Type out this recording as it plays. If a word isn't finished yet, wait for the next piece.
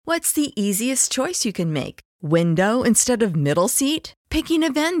What's the easiest choice you can make? Window instead of middle seat? Picking a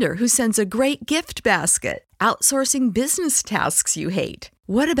vendor who sends a great gift basket? Outsourcing business tasks you hate?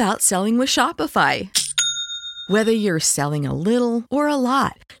 What about selling with Shopify? Whether you're selling a little or a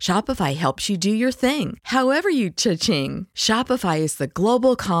lot, Shopify helps you do your thing, however you cha-ching. Shopify is the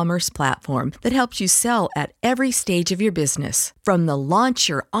global commerce platform that helps you sell at every stage of your business. From the launch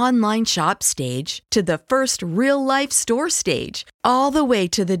your online shop stage to the first real-life store stage, all the way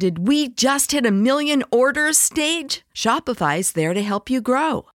to the did we just hit a million orders stage. Shopify's there to help you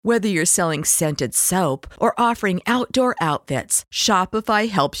grow. Whether you're selling scented soap or offering outdoor outfits, Shopify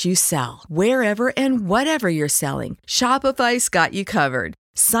helps you sell. Wherever and whatever you're selling, Shopify's got you covered.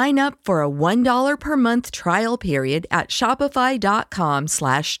 Sign up for a $1 per month trial period at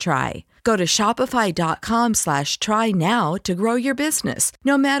shopify.com/try. Go to shopify.com/try now to grow your business,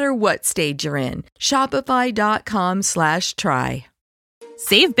 no matter what stage you're in. Shopify.com/try.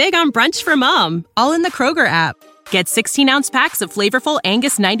 Save big on brunch for mom, all in the Kroger app. Get 16-ounce packs of flavorful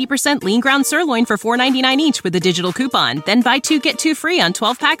Angus 90% lean ground sirloin for $4.99 each with a digital coupon. Then buy 2, get 2 free on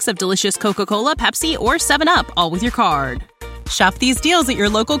 12 packs of delicious Coca-Cola, Pepsi, or 7-Up, all with your card. Shop these deals at your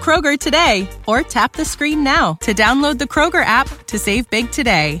local Kroger today, or tap the screen now to download the Kroger app to save big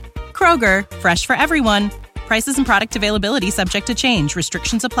today. Kroger, fresh for everyone. Prices and product availability subject to change.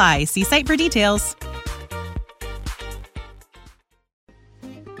 Restrictions apply. See site for details.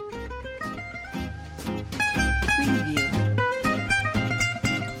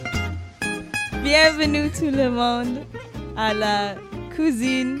 Bienvenue tout le monde à la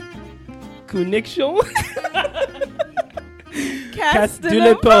cuisine. Connexion. Cast de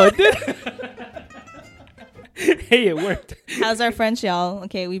le pod. Hey, it worked. How's our French, y'all?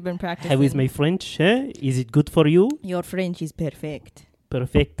 Okay, we've been practicing. How is my French? Is it good for you? Your French is perfect.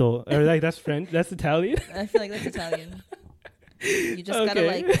 Perfecto. Or like that's French. That's Italian. I feel like that's Italian. You just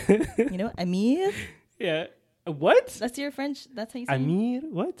gotta Amir. Yeah. What? That's your French. That's how you say Amir?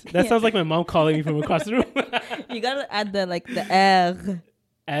 What? That sounds like my mom calling me from across the room. You gotta add the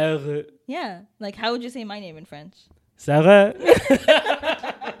R. R. Yeah. Like, how would you say my name in French? Sarah.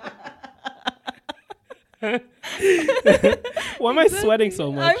 Why am I sweating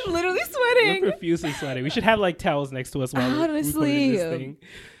so much? I'm literally sweating. We're profusely sweating. We should have like towels next to us while honestly. we put in this thing.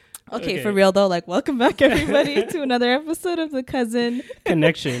 Okay, for real though, like, welcome back everybody to another episode of the Cousin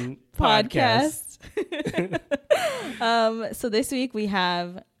Connection podcast. So this week we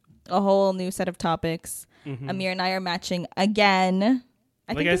have a whole new set of topics. Amir and I are matching again.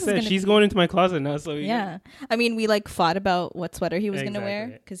 Like I said, she's going into my closet now. So yeah. I mean, we like fought about what sweater he was going to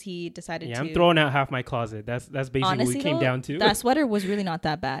wear because he decided to. Yeah, I'm throwing out half my closet. That's basically honestly, what we came down to. That sweater was really not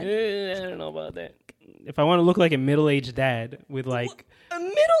that bad. I don't know about that. If I want to look like a middle-aged dad with like a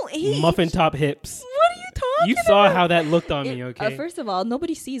middle-aged muffin top hips. What are you talking You about? saw how that looked on me, okay? First of all,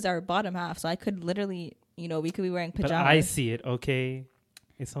 nobody sees our bottom half, so I could literally, we could be wearing pajamas. But I see it, okay?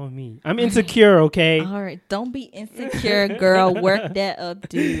 It's on me. I'm insecure, okay? All right, don't be insecure, girl. Work that up,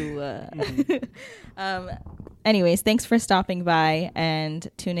 dude. Anyways, thanks for stopping by and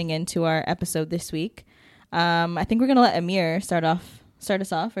tuning in to our episode this week. I think we're gonna let Amir start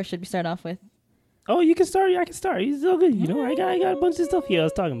us off, or should we start off with? Oh, you can start. I can start. He's so good. I got a bunch of stuff here I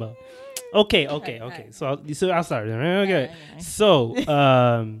was talking about. Okay. So I'll start. Okay. So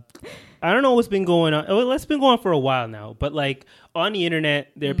I don't know what's been going on. Well, it's been going on for a while now. But like on the internet,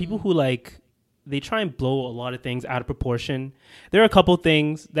 there are people who like they try and blow a lot of things out of proportion. There are a couple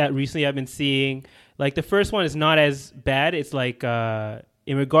things that recently I've been seeing. Like the first one is not as bad. It's like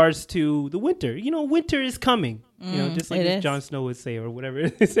in regards to the winter. Winter is coming. Just like Jon Snow would say or whatever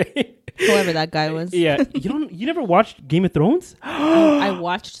they say. Whoever that guy was. Yeah. You never watched Game of Thrones? I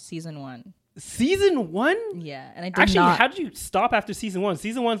watched season 1. Season 1? Yeah, and I did actually, not. How did you stop after season 1?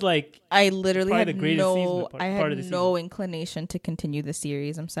 Season 1's like I literally had the greatest no. season, I had no inclination to continue the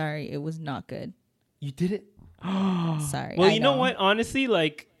series. I'm sorry, it was not good. You did it? Sorry. Well, you know what? Honestly,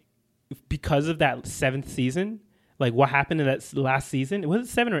 like because of that 7th season, like what happened in that last season? Was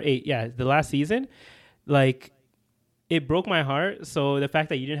it 7 or 8? Yeah, the last season. Like it broke my heart. So the fact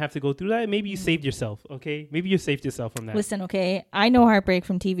that you didn't have to go through that, maybe you saved yourself, okay? Maybe you saved yourself from that. Listen, okay? I know heartbreak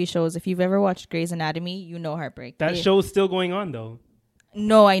from TV shows. If you've ever watched Grey's Anatomy, you know heartbreak. That show's still going on, though.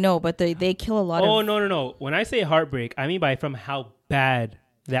 No, I know, but they kill a lot of... Oh, no. When I say heartbreak, I mean by from how bad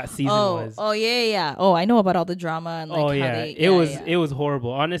that season was. Oh, yeah. Oh, I know about all the drama and like how they... It was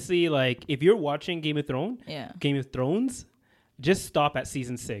horrible. Honestly, like, if you're watching Game of Thrones... Just stop at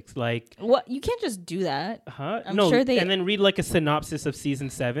season 6. Like what? You can't just do that. I'm sure they and then read like a synopsis of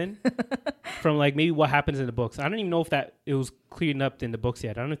season 7 from like maybe what happens in the books. I don't even know if it was cleared up in the books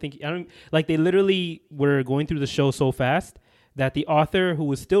yet. I don't like they literally were going through the show so fast that the author who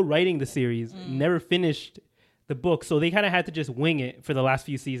was still writing the series never finished the book, so they kind of had to just wing it for the last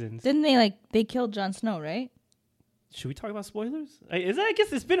few seasons. Didn't they killed Jon Snow, right? Should we talk about spoilers? I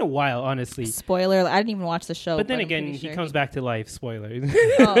guess it's been a while, honestly. Spoiler, I didn't even watch the show. But then again, he comes back to life. Spoiler.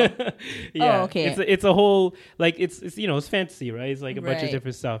 Oh. Yeah. Oh, okay. It's a whole, like, it's it's fantasy, right? It's like a bunch of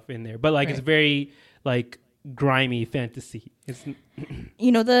different stuff in there, but like it's very like grimy fantasy. It's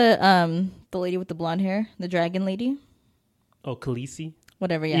the lady with the blonde hair, the dragon lady. Oh, Khaleesi.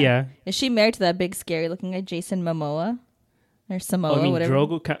 Whatever, yeah. Yeah. Is she married to that big scary looking guy, Jason Momoa? Or Samoa, Oh, I mean, whatever.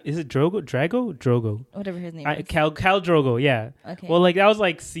 Drogo. Is it Drogo? Drogo. Whatever his name is. Khal Drogo, yeah. Okay. Well, like that was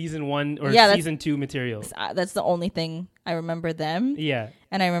like season 1 or season 2 material. That's the only thing I remember them. Yeah.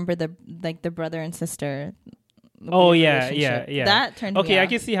 And I remember the brother and sister. Oh yeah, yeah, yeah. That turned me Okay, I off.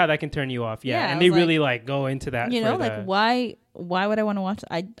 can see how that can turn you off. Yeah, Yeah, I and they was really like go into that. Why would I want to watch?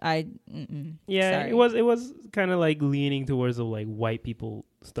 Yeah, sorry. it was kind of like leaning towards the like white people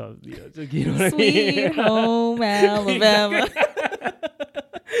stuff. You know what Sweet I mean? home Alabama.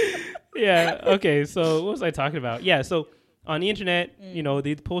 Yeah. Okay. So what was I talking about? Yeah. So on the internet,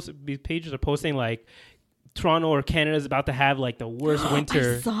 these pages are posting like Toronto or Canada is about to have like the worst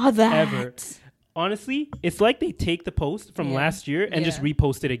winter I saw that ever. Honestly, it's like they take the post from last year and just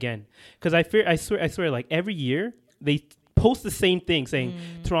repost it again. Because I swear, like every year they post the same thing saying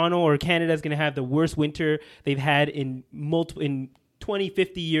Toronto or Canada is going to have the worst winter they've had in 20,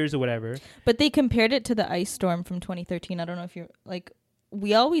 50 years or whatever. But they compared it to the ice storm from 2013. I don't know if you're like,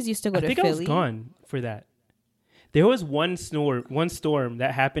 we always used to go to Philly. I think I was gone for that. There was one storm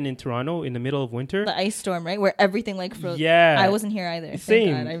that happened in Toronto in the middle of winter. The ice storm, right? Where everything like froze. Yeah. I wasn't here either.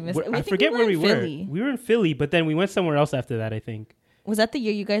 Same. I forget where we were. We were in Philly, but then we went somewhere else after that, I think. Was that the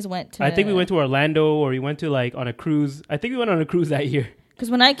year you guys went to? I think we went to Orlando, or we went to like on a cruise. I think we went on a cruise that year. Because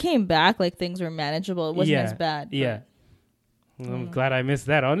when I came back, like things were manageable. It wasn't as bad. Yeah. Well, I'm glad I missed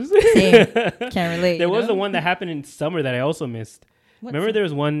that, honestly. Same. Can't relate. There was the one that happened in summer that I also missed. Remember there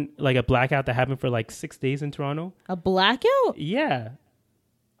was one, like a blackout that happened for like 6 days in Toronto? A blackout? Yeah.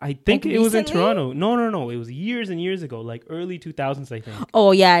 I think like it was in recently? Toronto. No. It was years and years ago, like early 2000s, I think.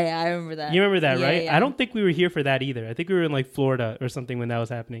 Oh, yeah. I remember that. You remember that, Yeah, right? yeah. I don't think we were here for that either. I think we were in like Florida or something when that was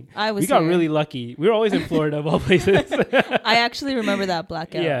happening. We got here. really lucky. We were always in Florida of all places. I actually remember that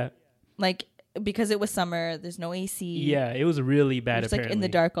blackout. Yeah. Like, because it was summer, there's no AC. Yeah, it was really bad. It's like in the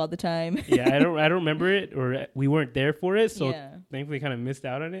dark all the time. Yeah, I don't remember it, or we weren't there for it, so Yeah. thankfully kind of missed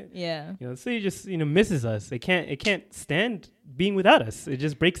out on it. Yeah. The city just misses us. It can't stand being without us. It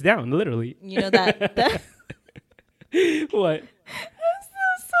just breaks down, literally. You know that What?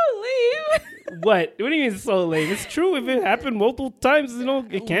 That's so lame. What do you mean it's so lame? It's true. If it happened multiple times,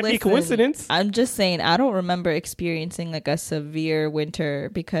 it can't be a coincidence. I'm just saying, I don't remember experiencing like a severe winter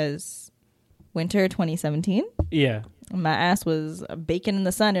because winter 2017, Yeah. my ass was baking in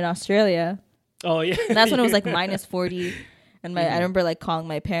the sun in Australia. Oh yeah. And that's when it was like minus 40. And I remember like calling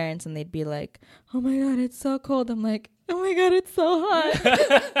my parents and they'd be like, "Oh my God, it's so cold." I'm like, "Oh my God, it's so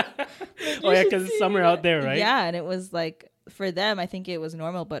hot." Oh yeah, because it's summer out there, right? Yeah. And it was like, for them, I think it was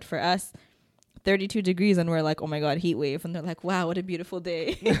normal. But for us, 32 degrees and we're like, "Oh my God, heat wave." And they're like, "Wow, what a beautiful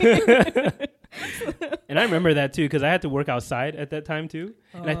day." And I remember that too because I had to work outside at that time too.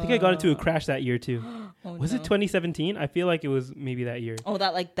 And I think I got into a crash that year too. Was it 2017? I feel like it was maybe that year. Oh,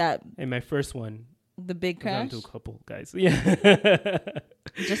 that And my first one. the big I got crash. into a couple, guys. Yeah.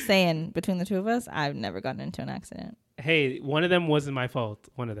 Just saying, between the two of us, I've never gotten into an accident. Hey, one of them wasn't my fault.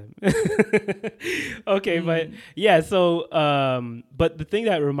 One of them. Okay, but yeah, so but the thing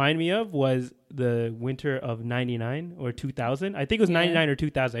that reminded me of was the winter of 99 or 2000. I think it was 99 or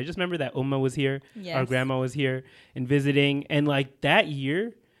 2000. I just remember that Oma was here. Yes. Our grandma was here and visiting. And like that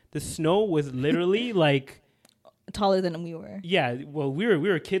year, the snow was literally like Taller than we were. yeah, well, we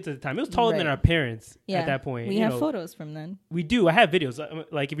were kids at the time. It was taller than Right. our parents Yeah. at that point. We have photos from then. We do. I have videos.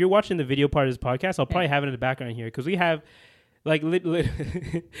 Like if you're watching the video part of this podcast, I'll probably have it in the background here because we have, like, literally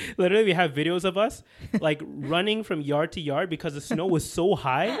we have videos of us like running from yard to yard because the snow was so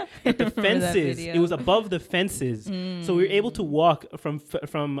high that the fences. video. It was above the fences, so we were able to walk from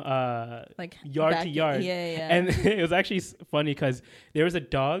Like yard back- to yard. Yeah. And it was actually funny because there was a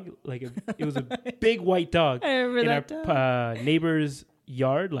dog, like it was a big white dog I remember in that our neighbor's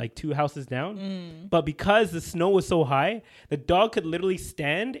yard, like 2 houses down. But because the snow was so high, the dog could literally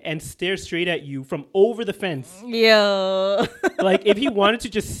stand and stare straight at you from over the fence. Yo. Like if he wanted to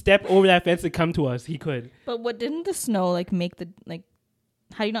just step over that fence and come to us, he could. But what didn't the snow like make the like?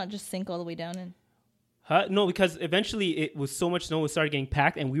 How do you not just sink all the way down in? Huh? No, because eventually it was so much snow, it started getting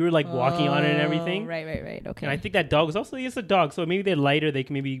packed, and we were like walking on it and everything. Right. Okay. And I think that dog was also, it's a dog, so maybe they're lighter. They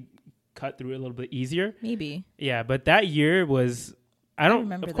can maybe cut through it a little bit easier. Maybe. Yeah, but that year was I don't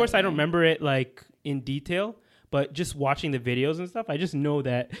remember of course that I don't year. remember it like in detail, but just watching the videos and stuff, I just know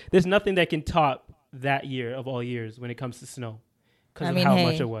that there's nothing that can top that year of all years when it comes to snow because of how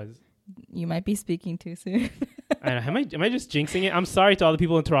much it was. You might be speaking too soon. I know, am I just jinxing it? I'm sorry to all the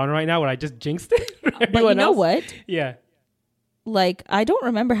people in Toronto right now where I just jinxed it. But you know what? Yeah. Like, I don't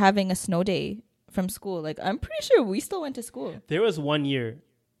remember having a snow day from school. Like, I'm pretty sure we still went to school. There was one year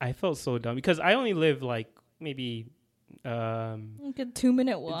I felt so dumb because I only live like maybe Like a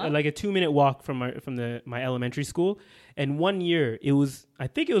 2-minute walk. like a 2-minute walk from my elementary school, and one year I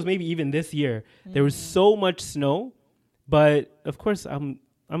think it was maybe even this year there was so much snow, but of course I'm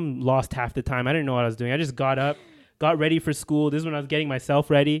lost half the time. I didn't know what I was doing. I just got up, got ready for school. This is when I was getting myself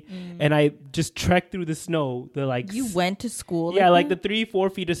ready, and I just trekked through the snow. You went to school? Yeah, like the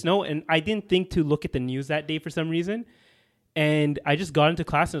 3-4 feet of snow, and I didn't think to look at the news that day for some reason, and I just got into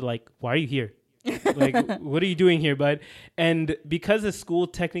class and like, why are you here? Like, what are you doing here, bud? And because the school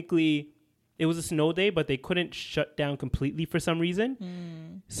technically, it was a snow day, but they couldn't shut down completely for some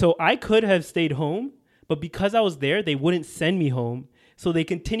reason. So I could have stayed home, but because I was there, they wouldn't send me home. So they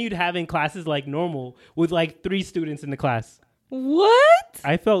continued having classes like normal with like 3 students in the class. What?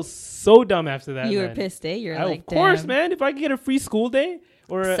 I felt so dumb after that. You were man. pissed, eh? You're Of like, course, damn. man. If I could get a free school day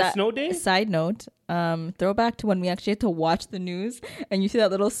or a snow day. Side note, throwback to when we actually had to watch the news and you see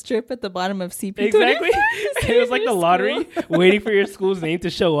that little strip at the bottom of CP. Exactly. It was like the lottery, waiting for your school's name to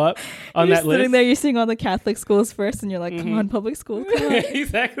show up on You're that list. sitting there, you're seeing all the Catholic schools first, and you're like, come on, public school, come on.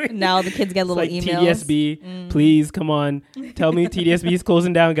 Exactly. Now the kids get little It's like emails. TDSB, please come on. Tell me TDSB is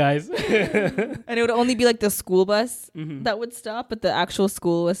closing down, guys. And it would only be like the school bus that would stop, but the actual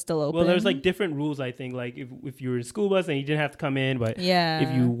school was still open. Well, there's like different rules, I think. Like if you were in school bus and you didn't have to come in, but yeah, if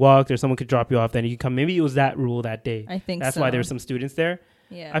you walked or someone could drop you off, then you could come. Maybe it was that rule that day. I think that's so. why there were some students there.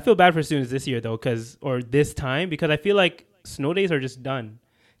 Yeah, I feel bad for students this year though, or this time, because I feel like snow days are just done.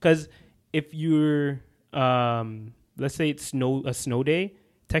 Because if you're, let's say it's a snow day,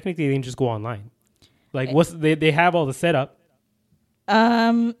 technically they can just go online. Like they have all the setup.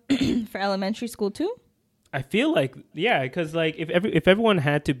 For elementary school too. I feel like, yeah, because like if everyone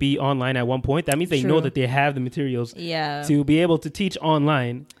had to be online at one point, that means they know True. that they have the materials Yeah, to be able to teach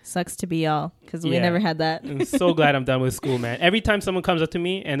online. sucks to be y'all because we Yeah. never had that. I'm so glad I'm done with school, man. Every time someone comes up to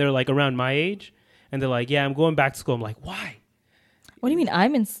me and they're like around my age and they're like, yeah, I'm going back to school. I'm like, why? What do you mean?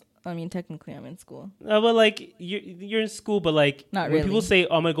 Technically I'm in school. But like you're in school, but like Not when really. people say,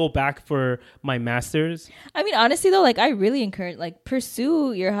 oh, I'm going to go back for my master's. I mean, honestly though, like I really encourage, like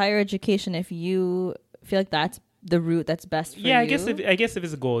pursue your higher education if you feel like that's the route that's best for you. Yeah, I guess if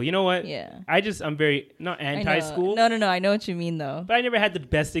it's a goal, you know what? Yeah. I'm very not I know. anti-school. No, I know what you mean though. But I never had the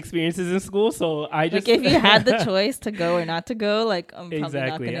best experiences in school, so I just Like if you had the choice to go or not to go, like I'm probably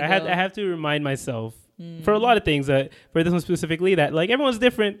exactly. not gonna go. I have to remind myself for a lot of things, for this one specifically, that like everyone's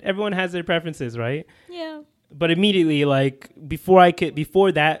different. Everyone has their preferences, right? Yeah. But immediately, like before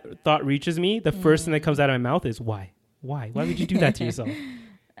that thought reaches me, the first thing that comes out of my mouth is why? Why would you do that to yourself?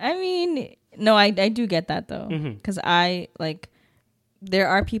 I mean, no, I do get that though, because I like there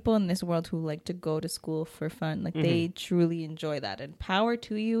are people in this world who like to go to school for fun, like they truly enjoy that, and power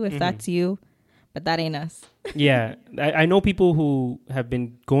to you if that's you, but that ain't us. Yeah, I know people who have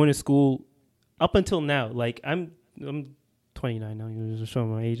been going to school up until now. Like I'm 29 now. You're just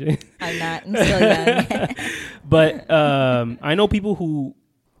showing my age. I'm not. I'm still young. But I know people who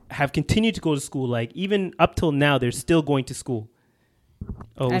have continued to go to school. Like even up till now, they're still going to school.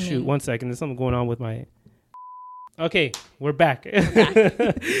 Oh, shoot. 1 second. There's something going on with my... Okay, we're back.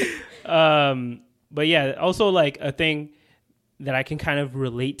 But yeah, also like a thing that I can kind of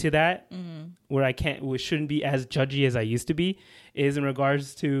relate to that, where shouldn't be as judgy as I used to be, is in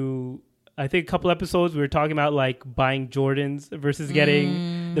regards to, I think a couple episodes we were talking about like buying Jordans versus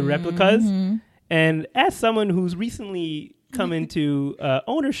getting the replicas. And as someone who's recently come into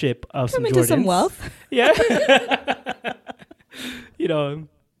ownership of some Jordans. Come into some wealth. Yeah. You know,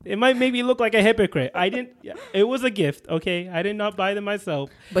 it might make me look like a hypocrite. It was a gift, okay? I did not buy them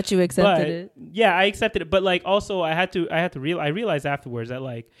myself. But you accepted it. Yeah, I accepted it. But like also I realized afterwards that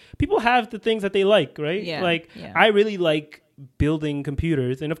like people have the things that they like, right? Yeah, Like yeah. I really like building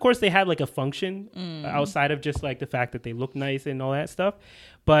computers, and of course they have like a function outside of just like the fact that they look nice and all that stuff.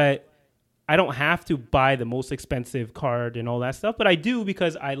 But I don't have to buy the most expensive card and all that stuff, but I do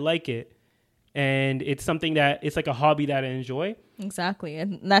because I like it. And it's something that it's like a hobby that I enjoy. Exactly.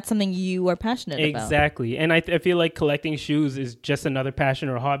 And that's something you are passionate about. Exactly. And I feel like collecting shoes is just another passion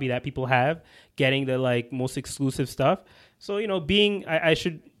or hobby that people have, getting the like most exclusive stuff. So, you know, I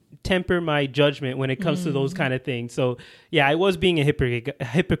should temper my judgment when it comes to those kind of things. So yeah, I was being a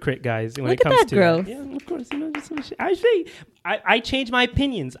hypocrite, guys, when Look it comes at that to growth. that. Yeah, of course. You know, just some shit. I change my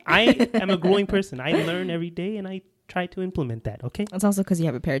opinions. I am a growing person. I learn every day, and I try to implement that. Okay. It's also because you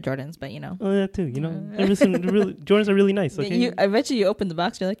have a pair of Jordans, but you know. Oh, that too. You know, Jordans are really nice. Okay. I bet you opened the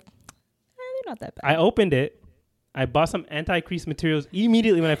box. You're like, they're not that bad. I opened it. I bought some anti-crease materials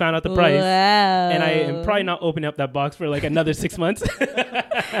immediately when I found out the price. Wow. And I am probably not opening up that box for like another 6 months.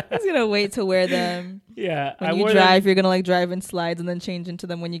 I was going to wait to wear them. Yeah. When you drive, you're going to like drive in slides and then change into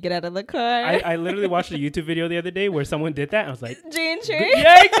them when you get out of the car. I literally watched a YouTube video the other day where someone did that. I was like, Jane Cherry?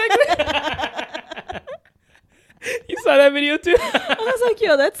 yeah, exactly. You saw that video too? I was like,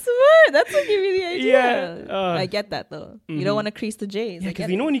 yo, that's smart. That's what gave me the idea. Yeah. I get that though. You don't want to crease the J's. Yeah,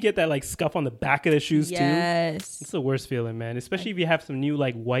 because you know when you get that like scuff on the back of the shoes too? Yes. It's the worst feeling, man. Especially if you have some new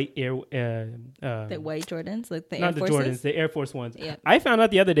like white the white Jordans, like the not Air the Forces? Jordans, the Air Force Ones. Yeah. I found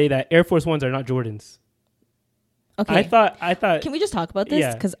out the other day that Air Force Ones are not Jordans. Okay. I thought. Can we just talk about this?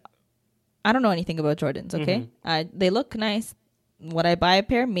 Yeah. Because I don't know anything about Jordans, okay? They look nice. Would I buy a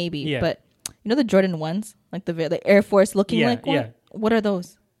pair? Maybe. Yeah. But you know the Jordan 1s? Like the Air Force looking like one? Yeah. What are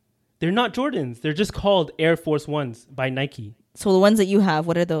those? They're not Jordans. They're just called Air Force Ones by Nike. So the ones that you have,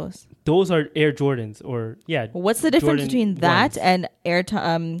 what are those? Those are Air Jordans, or yeah. What's the difference Jordan between that ones.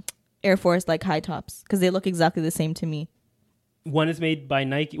 and Air Force like high tops? Because they look exactly the same to me. One is made by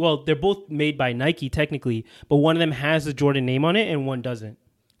Nike. Well, they're both made by Nike technically, but one of them has the Jordan name on it and one doesn't.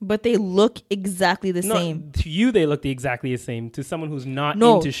 But they look exactly the same. To you, they look exactly the same. To someone who's not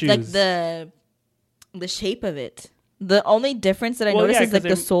No, into shoes, like the shape of it. The only difference that I notice is like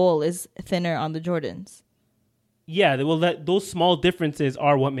the sole is thinner on the Jordans. Yeah, well, those small differences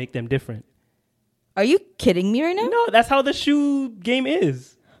are what make them different. Are you kidding me right now? No, that's how the shoe game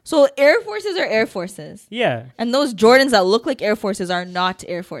is. So Air Forces are Air Forces. Yeah. And those Jordans that look like Air Forces are not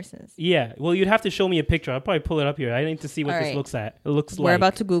Air Forces. Yeah. Well, you'd have to show me a picture. I'll probably pull it up here. I need to see what this looks at. It looks like. We're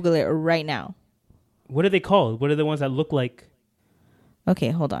about to Google it right now. What are they called? What are the ones that look like? Okay,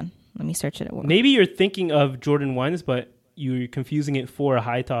 hold on. Let me search it. Maybe you're thinking of Jordan 1s, but you're confusing it for a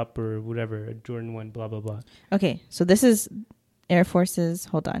high top or whatever, a Jordan 1, blah, blah, blah. Okay, so this is Air Forces.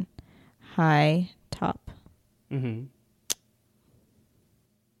 Hold on. High top. Mm-hmm.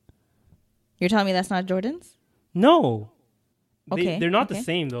 You're telling me that's not Jordans? No. Okay. They're not the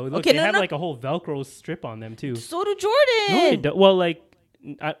same, though. Look, okay, they have like a whole Velcro strip on them, too. So do Jordan. No, they don't. Well, like...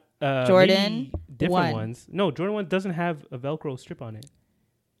 Jordan different ones. No, Jordan 1 doesn't have a Velcro strip on it.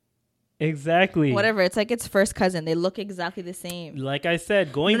 Exactly. Whatever. It's like its first cousin. They look exactly the same. Like I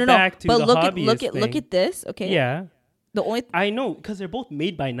said, going back to the hobbyist thing. Look at this. Okay. Yeah. The only I know, because they're both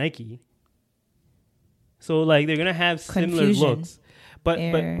made by Nike. So like they're gonna have similar looks. But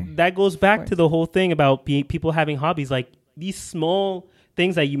that goes back to the whole thing about people having hobbies. Like these small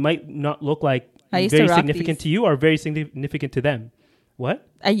things that you might not look like very significant to you are very significant to them. What?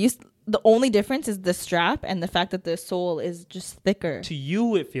 The only difference is the strap and the fact that the sole is just thicker. To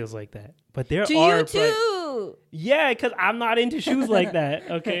you, it feels like that, but there to are. You too. Yeah, because I'm not into shoes like that.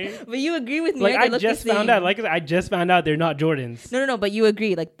 Okay, but you agree with me. Like right? I just found out. Like I just found out they're not Jordans. No. But you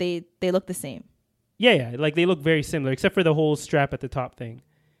agree. Like they look the same. Yeah. Like they look very similar, except for the whole strap at the top thing.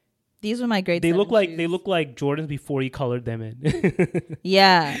 These were my grade. They look like Jordans before you colored them in.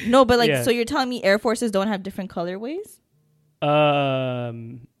 Yeah. No, but like, so you're telling me Air Forces don't have different colorways?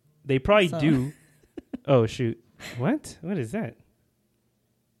 They probably do. Oh shoot! What is that?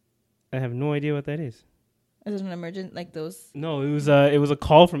 I have no idea what that is. Is it an emergent like those? No, it was a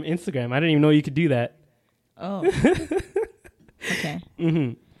call from Instagram. I didn't even know you could do that. Oh. Okay.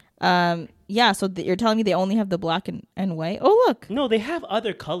 Yeah. So you're telling me they only have the black and white? Oh look. No, they have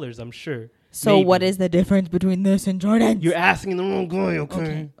other colors. I'm sure. So what is the difference between this and Jordan? You're asking the wrong guy.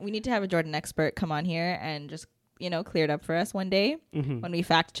 Okay. We need to have a Jordan expert come on here and just clear it up for us one day when we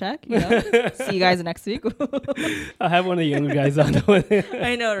fact check. See you guys next week. I'll have one of the younger guys on.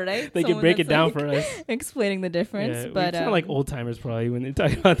 I know, right? They can break it down for us, explaining the difference. Yeah, but we sound like old timers probably when they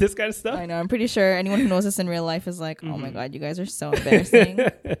talk about this kind of stuff. I know. I'm pretty sure anyone who knows us in real life is like, oh my god, you guys are so embarrassing.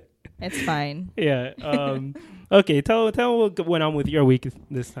 It's fine. Yeah. Okay. Tell what went on with your week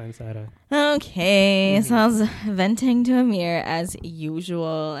this time, Sarah. Okay. So I was venting to Amir as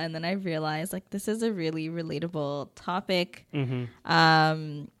usual, and then I realized like this is a really relatable topic.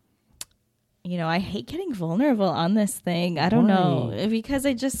 I hate getting vulnerable on this thing. I don't know, because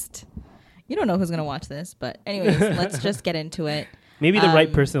you don't know who's gonna watch this, but anyways, let's just get into it. Maybe the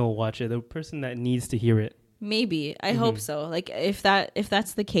right person will watch it. The person that needs to hear it. Maybe. I hope so. Like if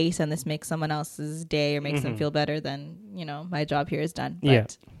that's the case and this makes someone else's day or makes them feel better, then my job here is done.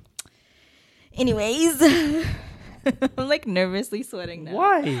 But anyways, I'm like nervously sweating now.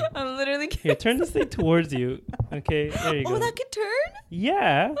 Why? I'm literally Here, turn this thing towards you. Okay, there you go. Oh, that could turn?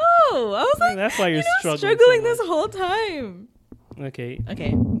 Yeah. Oh, I was like, That's why you're struggling so this much. whole time. Okay.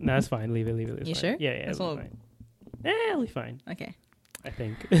 Okay. No, that's fine. Leave it. It's You fine. sure? Yeah, it'll be fine. It'll be fine. Okay. I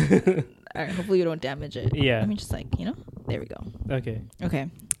think. All right. Hopefully you don't damage it. Yeah. Let me just there we go. Okay. Okay.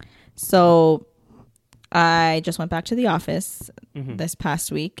 So I just went back to the office this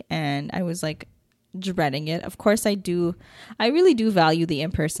past week and I was like dreading it. Of course I really do value the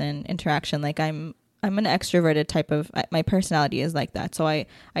in-person interaction. Like I'm an extroverted type of, my personality is like that. So I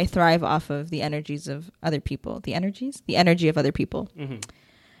thrive off of the energies of other people. The energy of other people.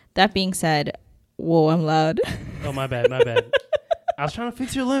 That being said, whoa, I'm loud. Oh, my bad. I was trying to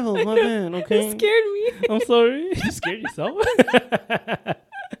fix your level. My bad. Okay. It scared me. I'm sorry. You scared yourself?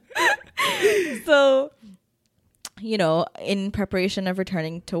 So, in preparation of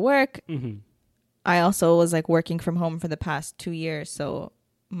returning to work, I also was like working from home for the past 2 years. So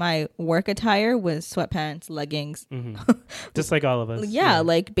my work attire was sweatpants, leggings. Just like all of us. Yeah,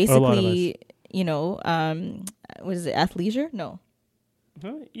 like basically, what is it? Athleisure? No.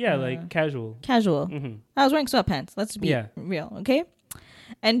 Huh? Yeah, like casual. I was wearing sweatpants. Let's be real, okay?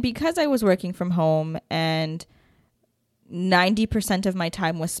 And because I was working from home and 90% of my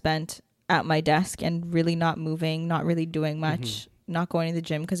time was spent at my desk and really not moving, not really doing much, not going to the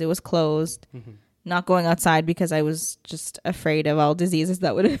gym because it was closed, not going outside because I was just afraid of all diseases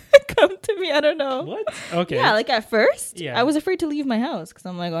that would come to me. I don't know. What? Okay. Yeah, like at first, I was afraid to leave my house because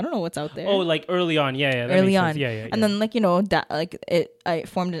I'm like, I don't know what's out there. Oh, like early on. Yeah. That early makes on. sense. Yeah. And then I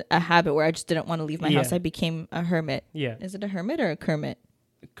formed a habit where I just didn't want to leave my house. I became a hermit. Yeah. Is it a hermit or a Kermit?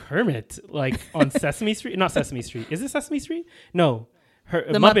 Kermit, like on Sesame Street? Not Sesame Street. Is it Sesame Street? No.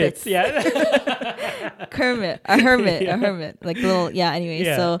 The Muppets. Muppets. Yeah. Kermit. A hermit. Like little, anyways.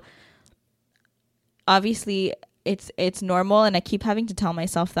 Yeah. So obviously it's normal and I keep having to tell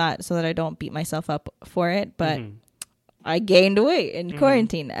myself that so that I don't beat myself up for it. But I gained weight in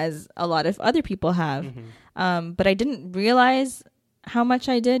quarantine as a lot of other people have. But I didn't realize how much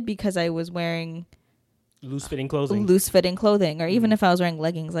I did because I was wearing loose fitting clothing, or even if I was wearing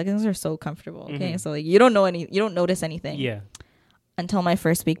leggings are so comfortable. Okay. So like you don't notice anything. Yeah. Until my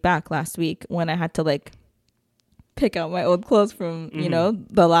first week back last week when I had to like pick out my old clothes from,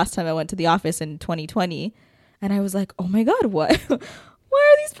 the last time I went to the office in 2020. And I was like, oh my God, why are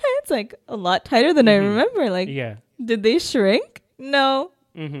these pants like a lot tighter than I remember? Like, did they shrink? No.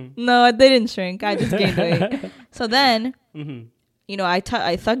 No, they didn't shrink. I just gained weight. So then, I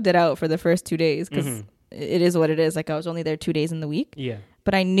thugged it out for the first 2 days because it is what it is. Like I was only there 2 days in the week. Yeah.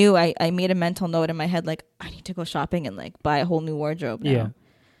 But I knew I made a mental note in my head, like I need to go shopping and like buy a whole new wardrobe now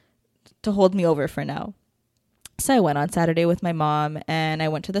to hold me over for now. So I went on Saturday with my mom and I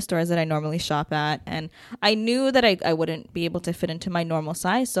went to the stores that I normally shop at. And I knew that I wouldn't be able to fit into my normal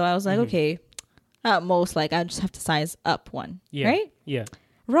size. So I was like, okay, at most, like I just have to size up one. Yeah. Right? Yeah.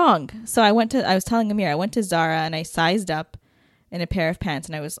 Wrong. So I was telling Amir, I went to Zara and I sized up in a pair of pants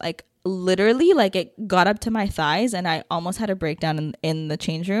and I was like, literally like it got up to my thighs and I almost had a breakdown in the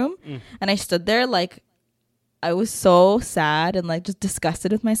change room. And I stood there like I was so sad and like just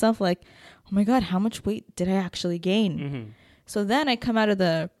disgusted with myself, like, oh my God, how much weight did I actually gain? So then I come out of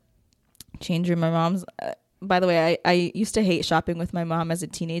the change room. My mom's by the way, I used to hate shopping with my mom as a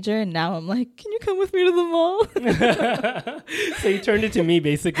teenager and now I'm like, can you come with me to the mall? So you turned it to me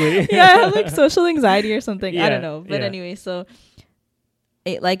basically. Yeah, I have like social anxiety or something. I don't know. But anyway, so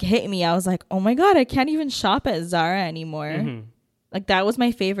it like hit me. I was like, oh my God, I can't even shop at Zara anymore. Like that was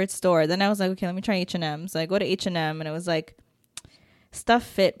my favorite store. Then I was like, okay, let me try H&M. So I go to H&M and it was like stuff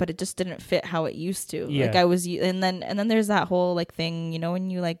fit, but it just didn't fit how it used to. Like I was, and then there's that whole like thing,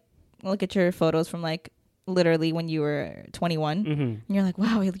 when you like look at your photos from like literally when you were 21 and you're like,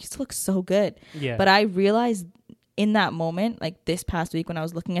 wow, it used to look so good. Yeah. But I realized in that moment, like this past week when I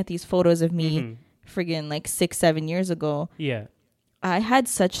was looking at these photos of me friggin' like 6-7 years ago. Yeah. I had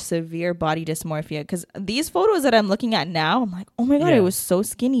such severe body dysmorphia because these photos that I'm looking at now, I'm like, oh my God, I was so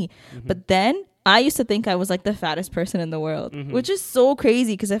skinny. But then I used to think I was like the fattest person in the world, which is so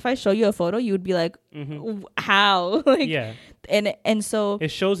crazy because if I show you a photo, you would be like, how? Like, and so it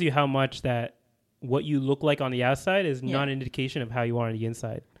shows you how much that what you look like on the outside is not an indication of how you are on the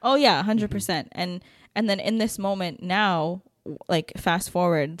inside. Oh yeah, 100%. And then in this moment now, like fast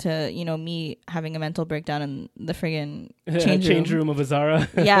forward to me having a mental breakdown in the friggin' change room of a Zara.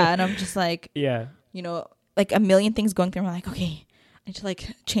 Yeah, and I'm just like, like a million things going through. I'm like, okay, I need to like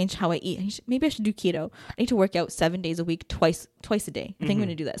change how I eat. Maybe I should do keto. I need to work out 7 days a week, twice a day. I think I'm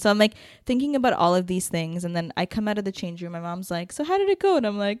gonna do that. So I'm like thinking about all of these things, and then I come out of the change room. My mom's like, "So how did it go?" And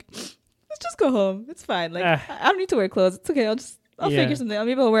I'm like, let's just go home. It's fine. Like I don't need to wear clothes. It's okay. I'll figure something out.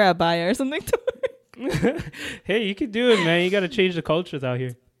 Maybe I'll wear a abaya or something to work. Hey, you can do it, man. You got to change the cultures out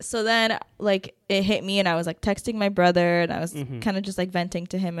here. So then like it hit me and I was like texting my brother and I was kind of just like venting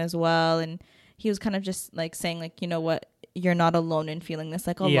to him as well. And he was kind of just like saying like, you know what, you're not alone in feeling this.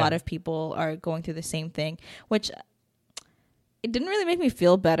 Like a lot of people are going through the same thing, which it didn't really make me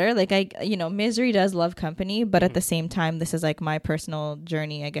feel better. Like misery does love company, but at the same time, this is like my personal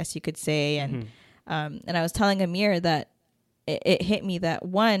journey, I guess you could say. And and I was telling Amir that it hit me that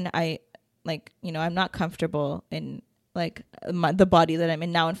one, I like, I'm not comfortable in like the body that I'm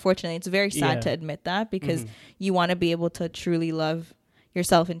in now. Unfortunately, it's very sad to admit that because you want to be able to truly love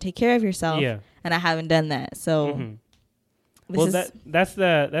yourself and take care of yourself. Yeah. And I haven't done that. So that's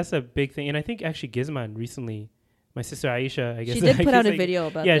a big thing. And I think actually Gizman recently, my sister Aisha, I guess she did put out a video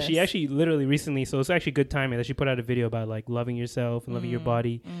about this. Yeah, she actually literally recently, so it's actually good timing that she put out a video about like loving yourself and loving your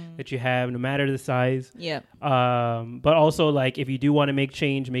body that you have, no matter the size. Yeah. But also like if you do want to make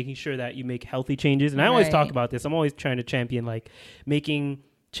change, making sure that you make healthy changes. And I always talk about this. I'm always trying to champion like making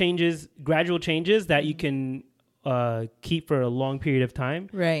changes, gradual changes that you can keep for a long period of time,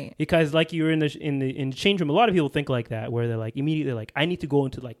 right? Because like you were in the change room, a lot of people think like that, where they're like immediately like, I need to go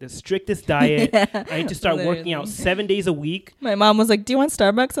into like the strictest diet. I need to start working out 7 days a week. My mom was like, do you want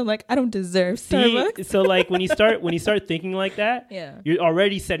Starbucks? I'm like, I don't deserve Starbucks. So like when you start thinking like that, you're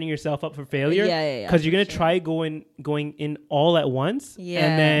already setting yourself up for failure. Because you're gonna try going in all at once, and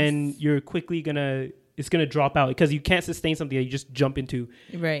then you're quickly it's going to drop out because you can't sustain something that you just jump into.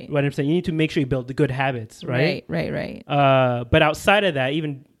 Right. What I'm saying, you need to make sure you build the good habits, right? Right. But outside of that,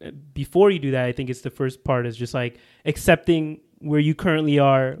 even before you do that, I think it's the first part is just like accepting where you currently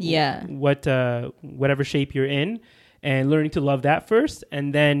are, whatever shape you're in, and learning to love that first,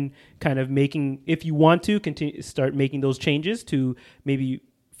 and then kind of making, if you want to start making those changes to maybe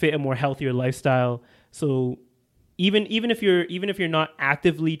fit a more healthier lifestyle. So even if you're not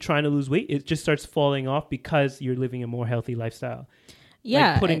actively trying to lose weight, it just starts falling off because you're living a more healthy lifestyle.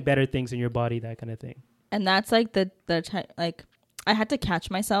 Yeah, like putting better things in your body, that kind of thing. And that's like like I had to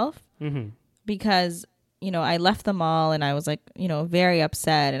catch myself because I left the mall and I was like very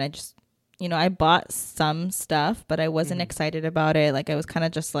upset, and I just I bought some stuff, but I wasn't excited about it. Like I was kind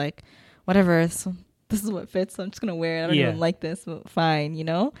of just like, whatever, this is what fits, so I'm just gonna wear it. I don't even like this, but fine,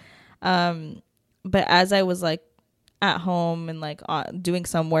 But as I was like at home and like doing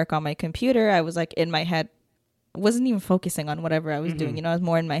some work on my computer, I was like in my head, wasn't even focusing on whatever I was doing. I was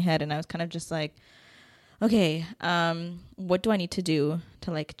more in my head, and I was kind of just like, okay, what do I need to do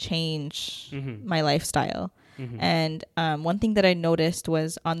to like change my lifestyle? And one thing that I noticed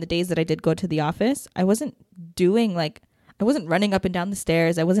was on the days that I did go to the office, I wasn't running up and down the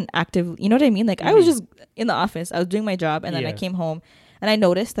stairs. I wasn't active. You know what I mean? Like I was just in the office. I was doing my job, and then I came home. And I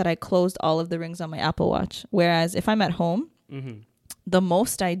noticed that I closed all of the rings on my Apple Watch. Whereas if I'm at home, the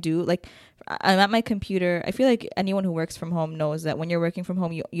most I do, like I'm at my computer. I feel like anyone who works from home knows that when you're working from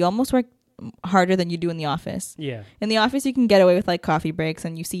home, you almost work harder than you do in the office. Yeah. In the office, you can get away with like coffee breaks,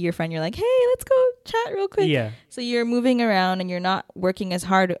 and you see your friend, you're like, hey, let's go chat real quick. Yeah. So you're moving around and you're not working as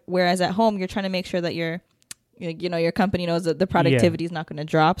hard. Whereas at home, you're trying to make sure that your company knows that the productivity is not going to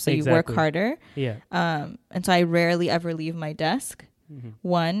drop. So you work harder. Yeah. And so I rarely ever leave my desk.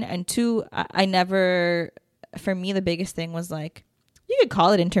 One, and two, I never, for me, the biggest thing was like, you could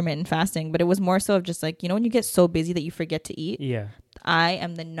call it intermittent fasting, but it was more so of just like, when you get so busy that you forget to eat. Yeah. I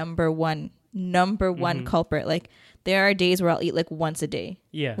am the number one culprit. Like there are days where I'll eat like once a day.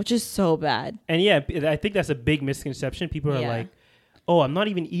 Yeah. Which is so bad. And I think that's a big misconception. People are like, oh, I'm not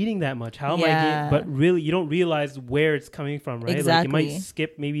even eating that much. How am I getting? But really, you don't realize where it's coming from, right? Exactly. Like you might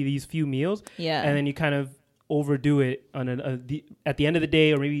skip maybe these few meals. Yeah. And then you kind of overdo it on at the end of the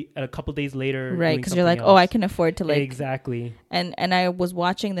day, or maybe a couple days later, right? Because you're like, else. Oh, I can afford to like exactly. And I was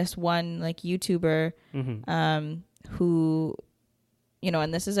watching this one like YouTuber, who,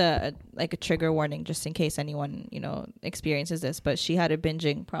 and this is a trigger warning just in case anyone experiences this, but she had a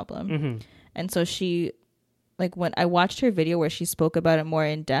binging problem, and so she, like when I watched her video where she spoke about it more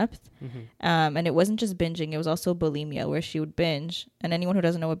in depth, and it wasn't just binging, it was also bulimia, where she would binge. And anyone who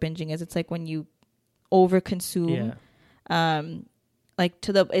doesn't know what binging is, it's like when you overconsume, like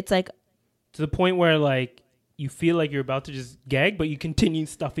to the point where like you feel like you're about to just gag, but you continue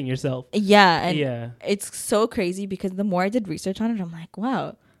stuffing yourself. It's so crazy because the more I did research on it, I'm like,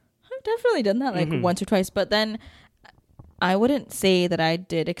 wow, I've definitely done that like once or twice. But then I wouldn't say that I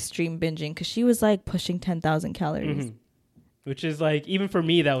did extreme binging, because she was like pushing 10,000 calories. Which is like, even for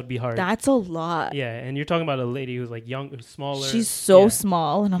me, that would be hard. That's a lot. Yeah, and you're talking about a lady who's like young, smaller. She's so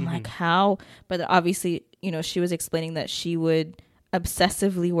small, and I'm like, how? But obviously, she was explaining that she would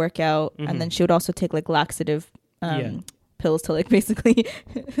obsessively work out, and then she would also take like laxative pills to like basically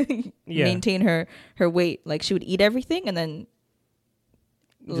maintain her weight. Like she would eat everything and then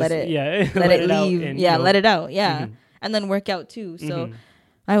let it leave. Let it out. Yeah. And then work out too. So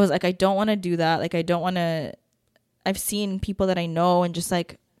I was like, I don't want to do that. Like I don't want to. I've seen people that I know and just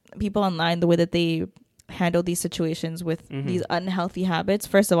like people online, the way that they handle these situations with these unhealthy habits.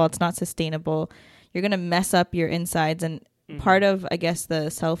 First of all, it's not sustainable. You're going to mess up your insides. And part of, I guess,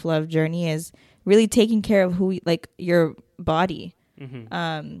 the self-love journey is really taking care of like your body.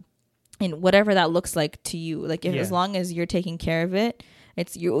 And whatever that looks like to you. Like if, as long as you're taking care of it,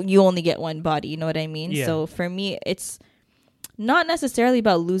 it's you only get one body. You know what I mean? Yeah. So for me, it's not necessarily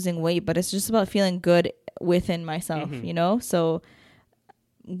about losing weight, but it's just about feeling good within myself, you know? So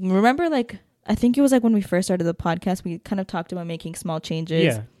remember, like, I think it was like when we first started the podcast, we kind of talked about making small changes.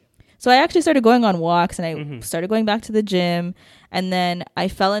 Yeah. So I actually started going on walks and I started going back to the gym. And then I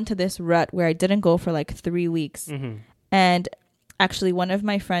fell into this rut where I didn't go for like 3 weeks. And actually one of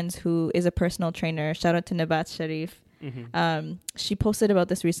my friends who is a personal trainer, shout out to Nabat Sharif, she posted about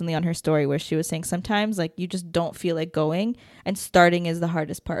this recently on her story where she was saying sometimes like you just don't feel like going and starting is the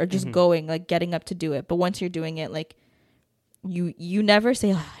hardest part, or just going, like getting up to do it. But once you're doing it, like you never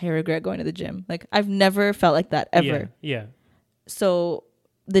say, oh, I regret going to the gym. Like I've never felt like that ever. Yeah. So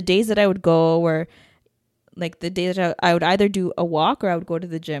the days that I would go were like the days that I would either do a walk or I would go to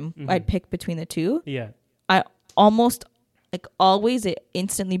the gym. I'd pick between the two. Yeah. I almost like always it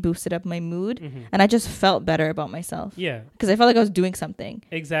instantly boosted up my mood and I just felt better about myself. Yeah. Because I felt like I was doing something.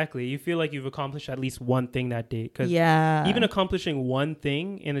 Exactly. You feel like you've accomplished at least one thing that day. Because even accomplishing one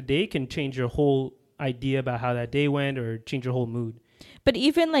thing in a day can change your whole idea about how that day went or change your whole mood. But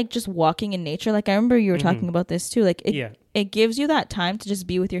even like just walking in nature, like I remember you were talking about this too. Like it gives you that time to just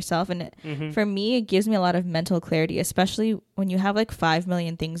be with yourself. And for me, it gives me a lot of mental clarity, especially when you have like 5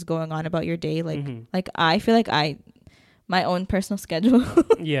 million things going on about your day. Like, like I feel like my own personal schedule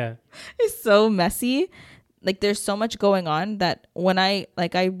is so messy. Like there's so much going on that when I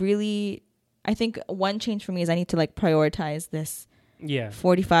think one change for me is I need to like prioritize this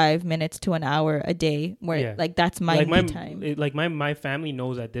 45 minutes to an hour a day where like that's my me time. My family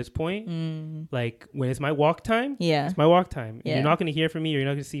knows at this point, like when it's my walk time, it's my walk time. You're not going to hear from me, or you're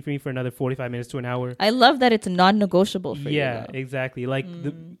not going to see from me for another 45 minutes to an hour. I love that it's non-negotiable for you. Yeah, exactly. Like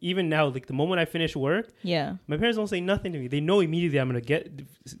even now, like the moment I finish work, my parents don't say nothing to me. They know immediately I'm going to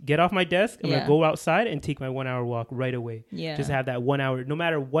get off my desk. I'm going to go outside and take my 1 hour walk right away. Yeah. Just have that 1 hour. No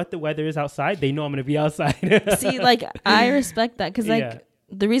matter what the weather is outside, they know I'm going to be outside. See, like I respect that because like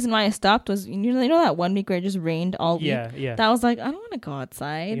the reason why I stopped was, you know that 1 week where it just rained all week? Yeah. That was like, I don't want to go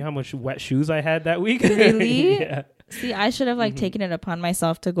outside. You know how much wet shoes I had that week? Really? See, I should have like taken it upon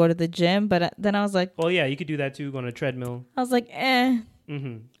myself to go to the gym, but then I was like... Well, yeah, you could do that too, go on a treadmill. I was like,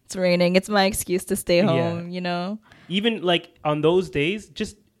 it's raining. It's my excuse to stay home, you know? Even like on those days,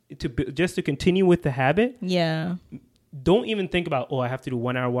 just to continue with the habit. Yeah. Don't even think about, I have to do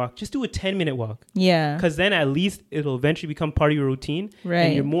 1 hour walk. Just do a 10-minute walk. Yeah. Because then at least it'll eventually become part of your routine. Right.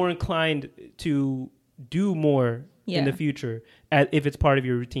 And you're more inclined to do more in the future if it's part of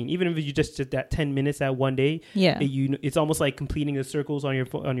your routine. Even if you just did that 10 minutes that one day. Yeah. It's almost like completing the circles on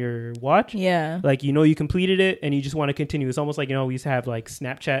your watch. Yeah. Like, you completed it and you just want to continue. It's almost like, we used to have like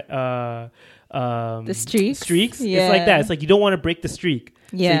Snapchat the streaks. Yeah. It's like that. It's like you don't want to break the streak.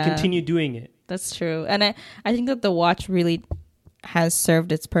 Yeah. So you continue doing it. That's true. And I think that the watch really has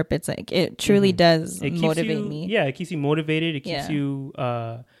served its purpose. Like it truly does motivate me. Yeah, it keeps you motivated. It keeps you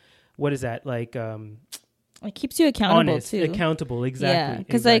what is that? Like it keeps you accountable too. Accountable, exactly. Yeah,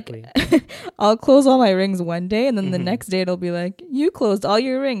 because like I'll close all my rings one day, and then the next day it'll be like, you closed all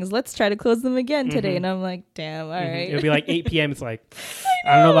your rings. Let's try to close them again today. And I'm like, damn, all right. It'll be like 8 p.m. It's like,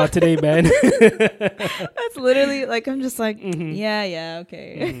 I don't know about today, man. That's literally like, I'm just like, yeah,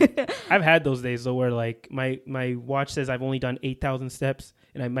 okay. I've had those days though where like my watch says I've only done 8,000 steps,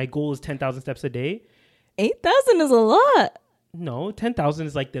 and my goal is 10,000 steps a day. 8,000 is a lot. No, 10,000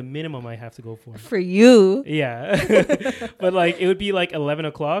 is like the minimum I have to go for. For you. Yeah. But like, it would be like 11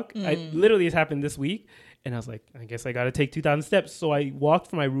 o'clock. Literally, it's happened this week. And I was like, I guess I got to take 2,000 steps. So I walked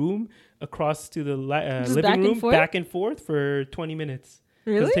from my room across to the living room, back and forth for 20 minutes.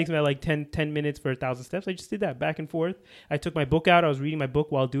 Really? Because it takes me like 10 minutes for 1,000 steps. I just did that back and forth. I took my book out. I was reading my book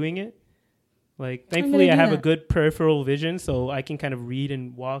while doing it. Like, thankfully, I have a good peripheral vision, so I can kind of read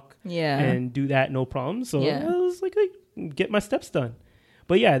and walk and do that no problem. So I was like, get my steps done.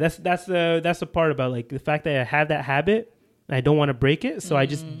 But yeah, that's the part about like the fact that I have that habit and I don't want to break it, so I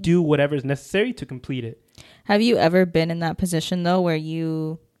just do whatever is necessary to complete it. Have you ever been in that position though where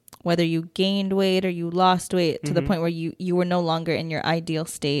you whether you gained weight or you lost weight to the point where you were no longer in your ideal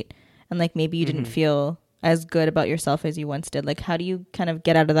state, and like maybe you didn't feel as good about yourself as you once did. Like, how do you kind of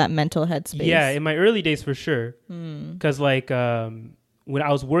get out of that mental headspace? Yeah, in my early days for sure. Because like when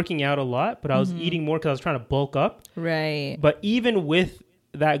I was working out a lot, but I was eating more because I was trying to bulk up. Right. But even with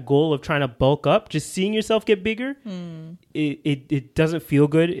that goal of trying to bulk up, just seeing yourself get bigger, it doesn't feel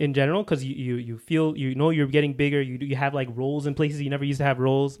good in general, because you feel, you know, you're getting bigger. You have like rolls in places you never used to have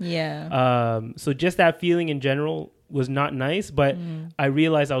rolls. Yeah. So just that feeling in general was not nice, but I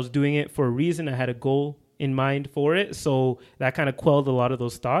realized I was doing it for a reason. I had a goal in mind for it, so that kind of quelled a lot of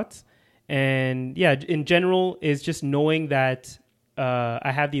those thoughts. And yeah, in general, is just knowing that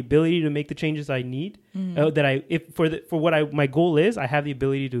I have the ability to make the changes I need. That I, if for what my goal is, I have the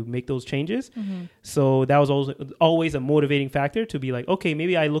ability to make those changes. So that was always a motivating factor to be like, okay,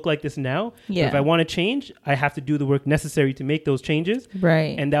 maybe I look like this now. Yeah. But if I want to change, I have to do the work necessary to make those changes.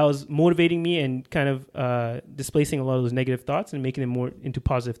 Right. And that was motivating me and kind of displacing a lot of those negative thoughts and making them more into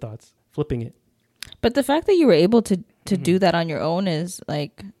positive thoughts, flipping it. But the fact that you were able to do that on your own is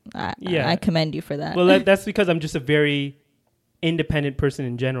like, I commend you for that. Well, that's because I'm just a very independent person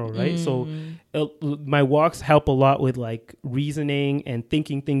in general, right? So my walks help a lot with like reasoning and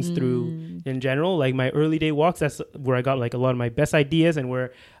thinking things through in general. Like my early day walks, that's where I got like a lot of my best ideas, and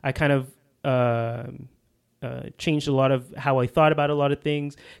where I kind of changed a lot of how I thought about a lot of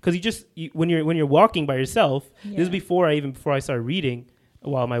things. Because when you're walking by yourself, this is before I started reading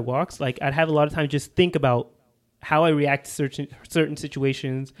while my walks, like I'd have a lot of time to just think about how I react to certain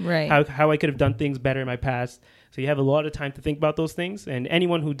situations, right? How I could have done things better in my past. So you have a lot of time to think about those things, and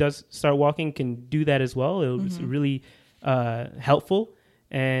anyone who does start walking can do that as well. It'll be really helpful,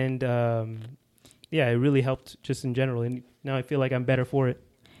 and it really helped just in general. And now I feel like I'm better for it.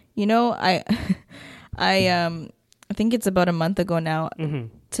 You know, I think it's about a month ago now,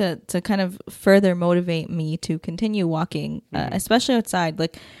 to kind of further motivate me to continue walking, especially outside.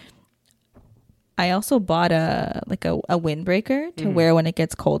 Like, I also bought a windbreaker to wear when it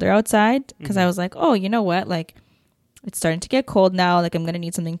gets colder outside, because I was like, oh, you know what? Like, it's starting to get cold now. Like, I'm going to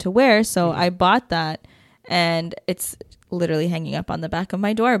need something to wear. So I bought that, and it's literally hanging up on the back of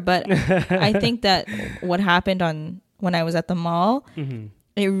my door. But I think that what happened when I was at the mall,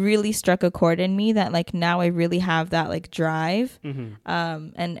 it really struck a chord in me that like now I really have that like drive.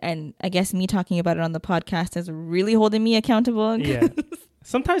 And I guess me talking about it on the podcast is really holding me accountable. Yeah.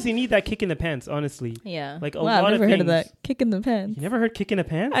 Sometimes you need that kick in the pants, honestly. Yeah. Like I've lot never of heard things. of that. Kick in the pants. You never heard kick in the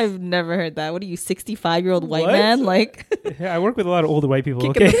pants? I've never heard that. What are you, 65-year-old white What? man? Like, Yeah, I work with a lot of older white people.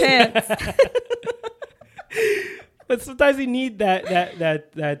 kick Okay. in the pants. But sometimes you need that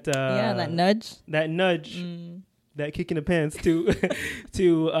that nudge. That nudge. That kick in the pants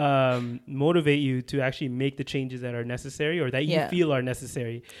to motivate you to actually make the changes that are necessary, or that you feel are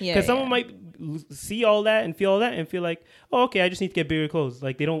necessary. Because someone might see all that and feel all that and feel like, oh, okay, I just need to get bigger clothes.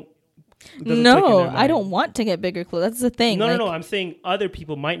 Like they don't. No, I don't want to get bigger clothes. That's the thing. No. I'm saying other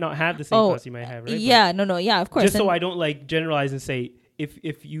people might not have the same thoughts you might have, right? Yeah, no, yeah, of course. Just so I don't like generalize and say,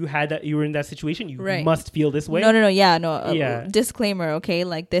 if you had that, you were in that situation, you must feel this way. No. Disclaimer, okay?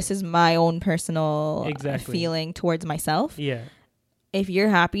 Like, this is my own personal feeling towards myself. Yeah. If you're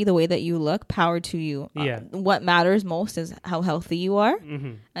happy the way that you look, power to you. Yeah. What matters most is how healthy you are.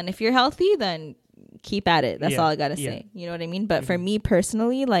 And if you're healthy, then keep at it. That's all I gotta say. You know what I mean? But for me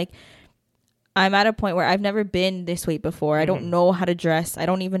personally, like, I'm at a point where I've never been this weight before. I don't know how to dress. I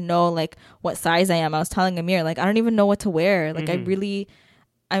don't even know like what size I am. I was telling Amir, like, I don't even know what to wear. Like,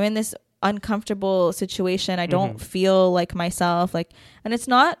 I'm in this uncomfortable situation. I don't feel like myself. Like, and it's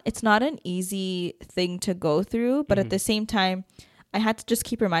not an easy thing to go through, but at the same time, I had to just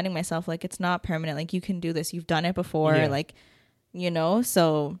keep reminding myself, like, it's not permanent. Like, you can do this. You've done it before. Like, you know,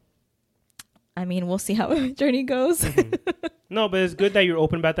 so I mean, we'll see how my journey goes. No, but it's good that you're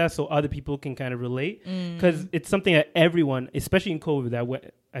open about that so other people can kind of relate, because it's something that everyone, especially in COVID,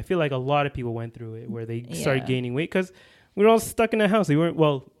 that I feel like a lot of people went through it, where they started gaining weight because we were all stuck in the house.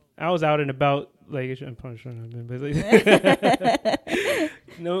 I was out and about, like, I'm probably shouldn't have been,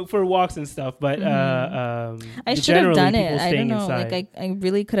 but for walks and stuff. But I should have done it. I don't know. Inside. Like, I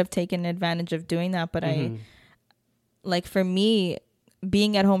really could have taken advantage of doing that, but I, like, for me,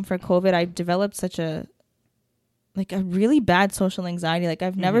 being at home for COVID, I developed such a really bad social anxiety. Like,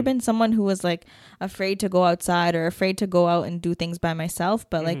 I've never been someone who was like afraid to go outside or afraid to go out and do things by myself.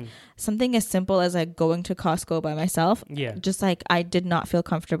 But like something as simple as like going to Costco by myself, just like I did not feel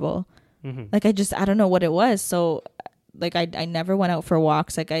comfortable. Like, I don't know what it was. So like I never went out for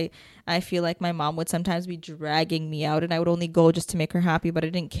walks. Like I feel like my mom would sometimes be dragging me out, and I would only go just to make her happy, but I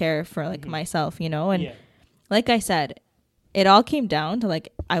didn't care for like myself, you know? And like I said, it all came down to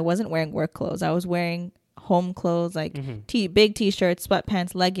like I wasn't wearing work clothes. I was wearing home clothes, like big t-shirts,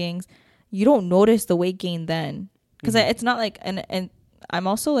 sweatpants, leggings. You don't notice the weight gain then, because it's not like and I'm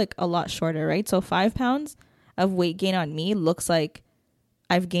also like a lot shorter, right? So 5 pounds of weight gain on me looks like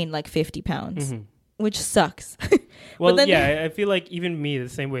I've gained like 50 pounds, which sucks. Well, I feel like even me the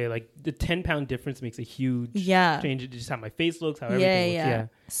same way. Like the 10-pound difference makes a huge change. Just how my face looks, how everything looks. Yeah.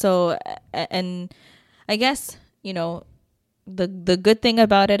 So, and I guess, you know, the good thing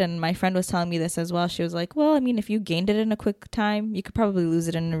about it, and my friend was telling me this as well. She was like, well, I mean, if you gained it in a quick time, you could probably lose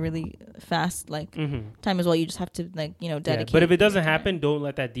it in a really fast time as well. You just have to like, you know, dedicate. Yeah, but if it doesn't happen, don't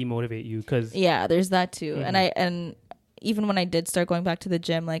let that demotivate you, because there's that too. And even when I did start going back to the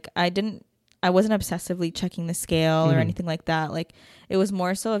gym, like I wasn't obsessively checking the scale or anything like that. Like it was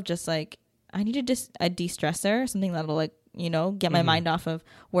more so of just like I needed just a de-stressor, something that'll like, you know, get my mind off of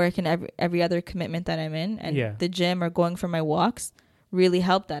work and every other commitment that I'm in. And the gym or going for my walks really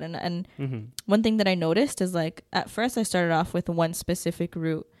helped that. And one thing that I noticed is like at first I started off with one specific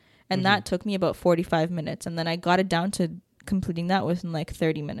route, and that took me about 45 minutes. And then I got it down to completing that within like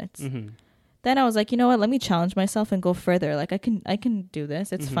 30 minutes. Then I was like, you know what, let me challenge myself and go further. Like I can do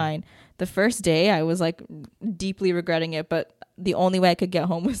this. It's fine. The first day I was like deeply regretting it, but the only way I could get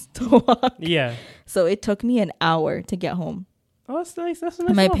home was to walk. Yeah. So it took me an hour to get home. Oh, that's nice. That's nice.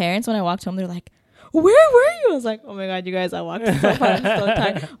 And my parents, when I walked home, they're like, where were you? I was like, oh my God, you guys, I walked so far. I'm so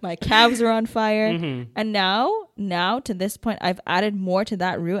tired. My calves are on fire. And now to this point, I've added more to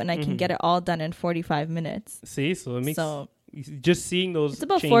that route, and I can get it all done in 45 minutes. See, so it makes just seeing those. It's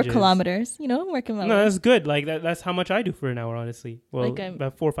about changes. 4 kilometers. You know, working my way. No, that's good. Like that's how much I do for an hour, honestly. Well, like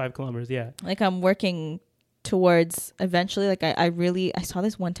about 4 or 5 kilometers. Yeah. Like I'm working towards eventually. Like I saw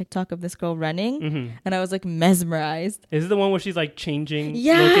this one TikTok of this girl running, and I was like mesmerized. Is it the one where she's like changing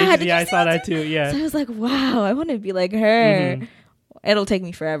locations? Yeah, I saw that too. Yeah. So I was like, wow, I want to be like her. It'll take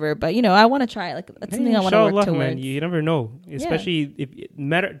me forever, but you know, I want to try it. Like that's something I want to work towards. Man, you never know, especially if it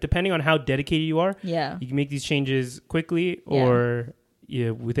matter depending on how dedicated you are. Yeah, you can make these changes quickly or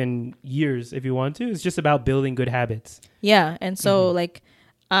within years if you want to. It's just about building good habits. Yeah, and so like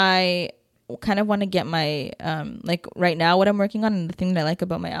I kind of want to get my like right now what I'm working on, and the thing that I like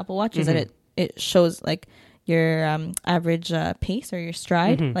about my Apple Watch is that it shows like your average pace or your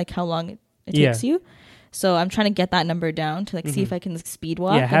stride, like how long it takes you. So I'm trying to get that number down to like see if I can speed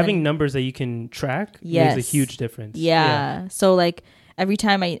walk. Yeah, having numbers that you can track makes a huge difference. Yeah. So like every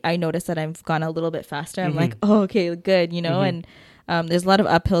time I notice that I've gone a little bit faster, I'm like, oh, okay, good, you know. And there's a lot of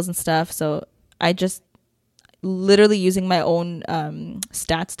uphills and stuff. So I just literally using my own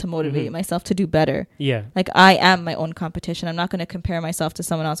stats to motivate myself to do better. Yeah. Like I am my own competition. I'm not going to compare myself to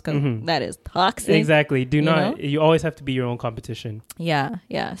someone else because that is toxic. Exactly. You always have to be your own competition. Yeah.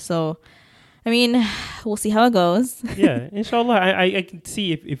 Yeah. So I mean, we'll see how it goes. Yeah, inshallah. I can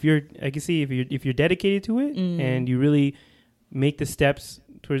see if you're dedicated to it and you really make the steps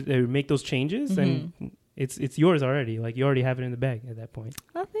towards make those changes, and it's yours already. Like you already have it in the bag at that point.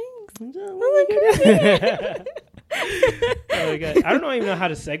 Oh, thanks. Oh my God. I don't even know how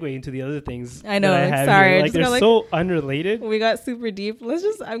to segue into the other things. I know. Sorry. Like they're so unrelated. We got super deep.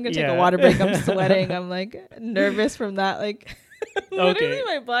 I'm gonna take a water break. I'm sweating. I'm like nervous from that. Like. Literally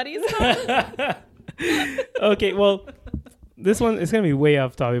my body's okay, well, this one is gonna be way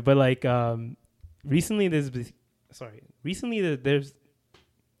off topic, but like recently there's did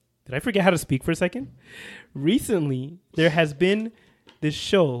I forget how to speak for a second? Recently there has been this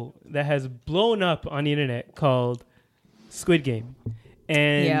show that has blown up on the internet called Squid Game,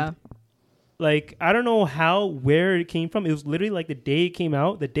 and like I don't know where it came from. It was literally like the day it came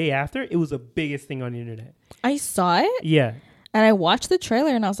out, the day after, it was the biggest thing on the internet. I saw it. Yeah. And I watched the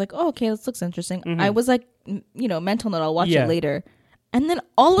trailer and I was like, oh, okay, this looks interesting. I was like, you know, mental note, I'll watch it later. And then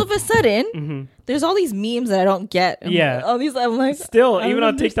all of a sudden, there's all these memes that I don't get. All these, I'm like, still, even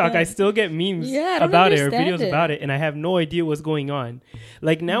on TikTok, I still get memes about it or videos about it. And I have no idea what's going on.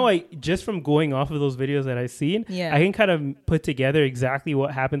 Like now just from going off of those videos that I've seen, I can kind of put together exactly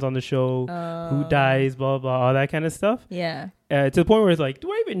what happens on the show, who dies, blah, blah, all that kind of stuff. Yeah. To the point where it's like,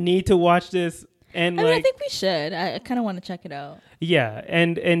 do I even need to watch this? And I mean, I think we should. I kind of want to check it out. Yeah,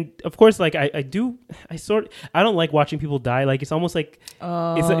 and of course, like I don't like watching people die. Like it's almost like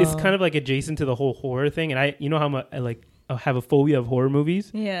it's kind of like adjacent to the whole horror thing. And I have a phobia of horror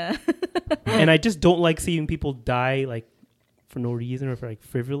movies. Yeah, and I just don't like seeing people die like for no reason or for like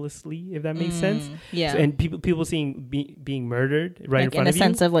frivolously, if that makes sense. Yeah, so, and people seeing being murdered right in front of you,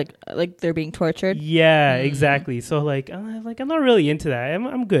 in a sense of like they're being tortured. Yeah, exactly. So like I'm not really into that.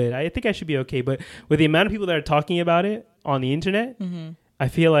 I'm good. I think I should be okay. But with the amount of people that are talking about it on the internet, I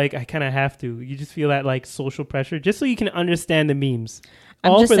feel like I kind of have to. You just feel that like social pressure just so you can understand the memes.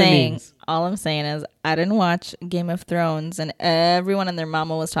 I'm all just for the saying, memes. all I'm saying is I didn't watch Game of Thrones and everyone and their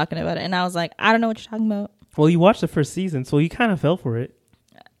mama was talking about it. And I was like, I don't know what you're talking about. Well, you watched the first season, so you kind of fell for it.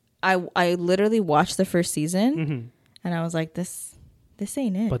 I literally watched the first season Mm-hmm. and I was like, this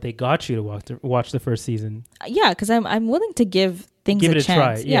ain't it. But they got you to watch the first season. Yeah, because I'm willing to give things Give a it a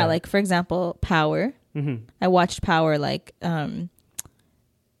chance. try, yeah. Like for example, Power. Mm-hmm. I watched Power like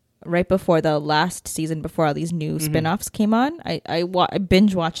right before the last season, before all these new spin-offs came on. I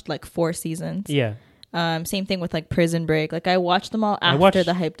binge watched like 4 seasons. Yeah. Same thing with like Prison Break. Like I watched them all after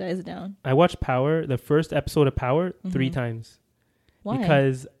the hype dies down. I watched Power, the first episode of Power, 3 times. Why?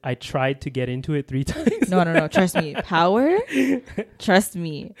 Because I tried to get into it 3 times. No. Trust me. Power? Trust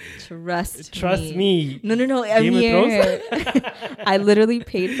me. Trust me. No. Game of Thrones? I literally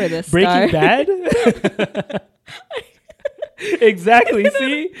paid for this. Breaking Bad? Exactly.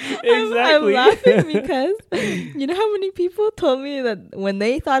 See? Exactly. I'm laughing because you know how many people told me that when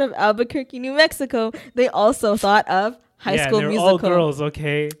they thought of Albuquerque, New Mexico, they also thought of High School they're Musical. all girls,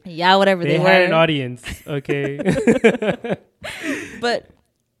 okay? Yeah, whatever They they had were. an audience, okay? But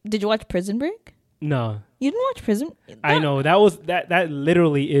did you watch Prison Break? No. You didn't watch Prison? I know. That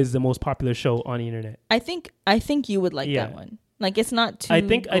literally is the most popular show on the internet. I think you would like that one. Like it's not too I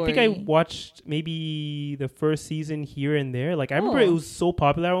think I gory. watched maybe the first season here and there. Like I remember it was so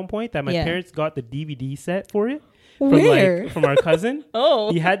popular at one point that my parents got the DVD set for it. From our cousin.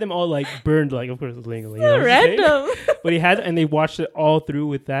 Oh. He had them all like burned, like of course legally. So random. But he had, and they watched it all through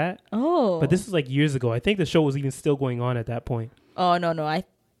with that. Oh. But this was like years ago. I think the show was even still going on at that point. Oh no.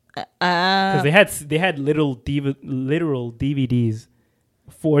 Because they had literal DVDs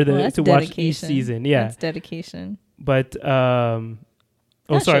for to watch each season. Yeah. That's dedication. But sorry,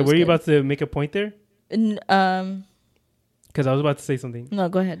 were you about to make a point there? Because I was about to say something. No,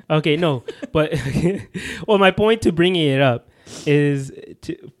 go ahead. Okay, no, but well, my point to bringing it up is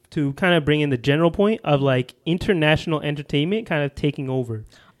to kind of bring in the general point of like international entertainment kind of taking over.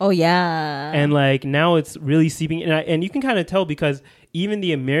 Oh yeah, and like now it's really seeping, and you can kind of tell because even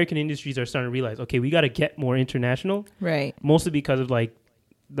the American industries are starting to realize, okay, we got to get more international, right? Mostly because of like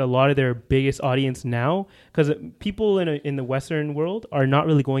a lot of their biggest audience now, because people in the Western world are not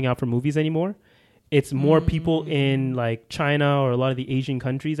really going out for movies anymore. It's more people in like China or a lot of the Asian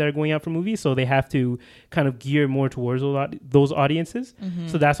countries that are going out for movies. So they have to kind of gear more towards those audiences. Mm-hmm.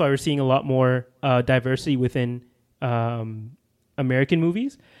 So that's why we're seeing a lot more diversity within American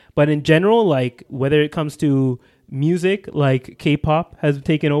movies. But in general, like whether it comes to music, like K-pop has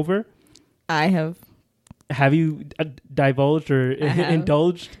taken over. I have. Have you divulged or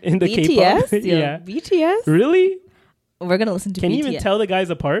indulged in the BTS? K-pop? Yeah. BTS? Really? We're going to listen to BTS. Can you even tell the guys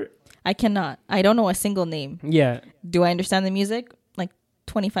apart? I cannot. I don't know a single name. Yeah. Do I understand the music? Like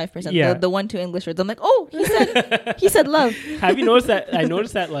 25%. Yeah. The 1-2 English words. I'm like, oh, he said love. Have you noticed that? I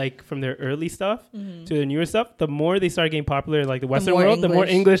noticed that like from their early stuff to the newer stuff, the more they started getting popular in like the Western world, the more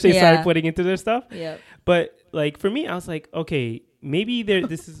English they started putting into their stuff. Yeah. But like for me, I was like, okay, maybe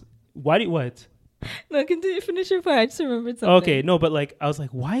this is what? No, continue. Finish your part. I just remembered something. Okay, no, but like I was like,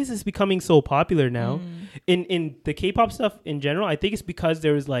 why is this becoming so popular now? In the K-pop stuff in general, I think it's because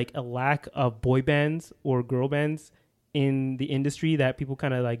there is like a lack of boy bands or girl bands in the industry that people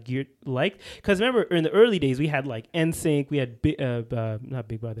kind of like liked. Because remember, in the early days, we had like NSYNC, we had not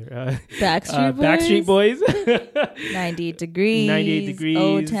Big Brother, Backstreet Boys, 98 Degrees,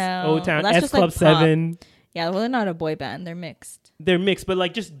 O-Town, well, S Club 7. Yeah, well, they're not a boy band. They're mixed. They're mixed, but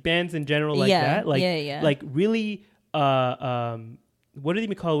like just bands in general like that. Like, like really, what do they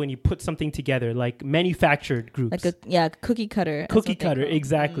even call it when you put something together? Like manufactured groups. Like cookie cutter. Cookie cutter,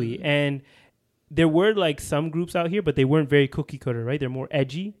 exactly. And there were like some groups out here, but they weren't very cookie cutter, right? They're more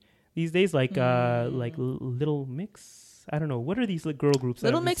edgy these days, like Little Mix. I don't know. What are these girl groups?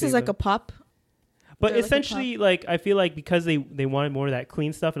 Little Mix is like a pop. But essentially, like I feel like because they wanted more of that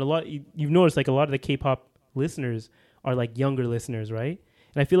clean stuff, and a lot you've noticed like a lot of the K-pop listeners are like younger listeners, right?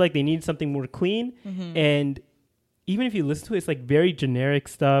 And I feel like they need something more clean. And even if you listen to it, it's like very generic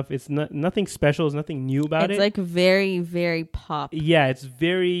stuff. It's nothing special. There's nothing new about it. It's like very, very pop. Yeah, it's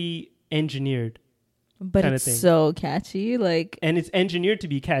very engineered. But it's so catchy. And it's engineered to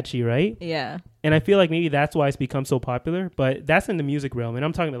be catchy, right? Yeah. And I feel like maybe that's why it's become so popular. But that's in the music realm. And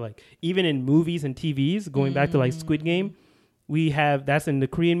I'm talking about like even in movies and TVs, going back to like Squid Game, that's in the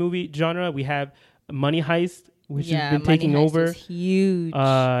Korean movie genre. We have Money Heist, which has been taking over. Is huge.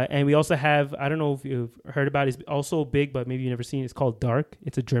 And we also have, I don't know if you've heard about it, it's also big, but maybe you've never seen it. It's called Dark.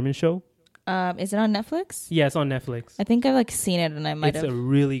 It's a German show. Is it on Netflix? Yeah, it's on Netflix. I think I've like seen it and I might have. It's a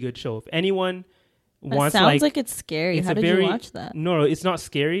really good show. If anyone It sounds like it's scary. How did you watch that? No, it's not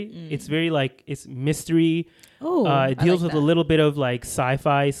scary. It's very like it's mystery. Oh, it deals with a little bit of like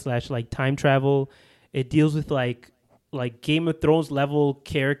sci-fi / like time travel. It deals with like Game of Thrones level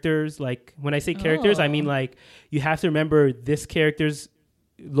characters. Like when I say characters, I mean like you have to remember this character's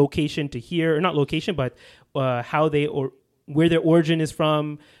location to here, or not location, but how they or where their origin is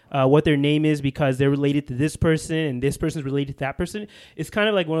from, what their name is, because they're related to this person and this person's related to that person. It's kind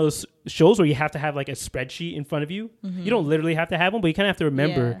of like one of those shows where you have to have like a spreadsheet in front of you. You don't literally have to have one, but you kind of have to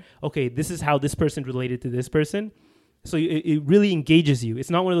remember, okay, this is how this person related to this person. So it really engages you. It's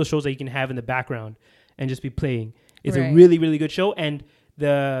not one of those shows that you can have in the background and just be playing. It's a really, really good show. And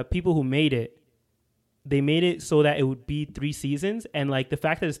the people who made it, they made it so that it would be 3 seasons. And like the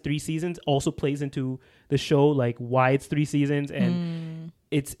fact that it's 3 seasons also plays into the show, like why it's 3 seasons. And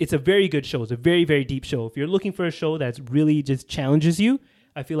it's a very good show. It's a very, very deep show. If you're looking for a show that's really just challenges you,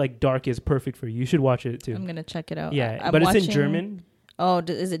 I feel like Dark is perfect for you. You should watch it too. I'm going to check it out. Yeah, but it's in German. Oh,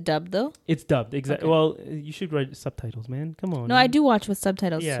 is it dubbed though? It's dubbed, exactly. Okay. Well, you should write subtitles, man. Come on. No, I do watch with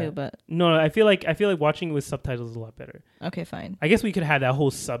subtitles too, but no, I feel like watching with subtitles is a lot better. Okay, fine. I guess we could have that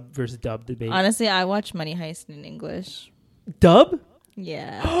whole sub versus dub debate. Honestly, I watch Money Heist in English. Dub?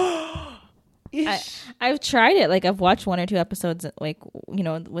 Yeah. I've tried it. Like I've watched 1 or 2 episodes, like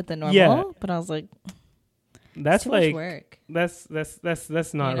with the normal. But I was like, that's too like much work. That's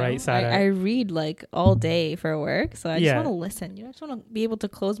not right, Sada. I read like all day for work, so I just want to listen. I just want to be able to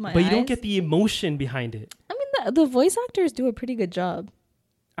close my eyes. But you don't get the emotion behind it. I mean, the voice actors do a pretty good job.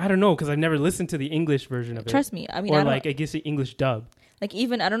 I don't know, because I've never listened to the English version of it. Trust me. I mean, I guess the English dub. Like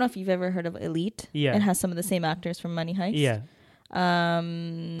even I don't know if you've ever heard of Elite. Yeah, it has some of the same actors from Money Heist. Yeah.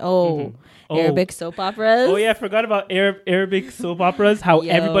 Arabic soap operas. Oh yeah, I forgot about Arabic soap operas. How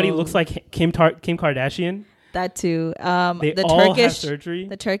everybody looks like Kim Kardashian. That too. They the all Turkish have surgery.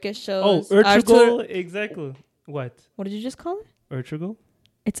 The Turkish shows. Oh, Ertugrul. Exactly. What did you just call it? Ertugrul.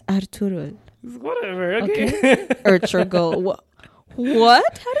 It's Ertugrul. Whatever. Okay. Ertugrul.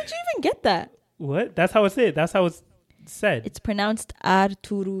 What? How did you even get that? What? That's how it's said. That's how it's said. It's pronounced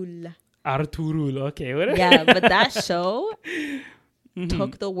Ertugrul. Ertugrul. Okay. Whatever. Yeah, but that show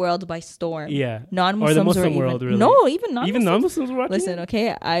took the world by storm. Yeah. Non-Muslims or the Muslim world, really. No, even non-Muslims. Even non-Muslims were watching. Listen,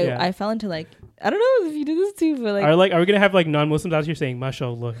 okay, I fell into like, I don't know if you do this too, but like, are we gonna have like non-Muslims out here saying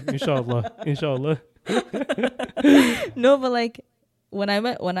mashallah, inshallah, inshallah? No, but like when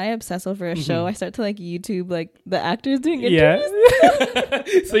I obsess over a show, I start to like YouTube like the actors doing interviews. Yeah.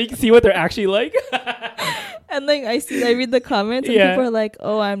 So you can see what they're actually like. And like I read the comments and people are like,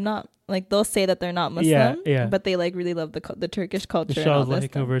 oh, I'm not. Like they'll say that they're not Muslim, but they like really love the Turkish culture. Inshallah, I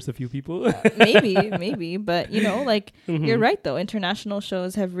converse a few people. maybe, but like you're right though. International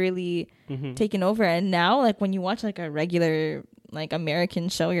shows have really taken over, and now like when you watch like a regular like American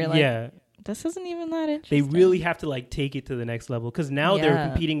show, you're like, this isn't even that interesting. They really have to like take it to the next level because now they're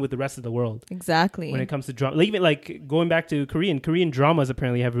competing with the rest of the world. Exactly. When it comes to drama, like, even like going back to Korean dramas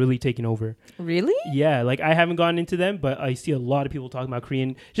apparently have really taken over. Really? Yeah. Like I haven't gone into them, but I see a lot of people talking about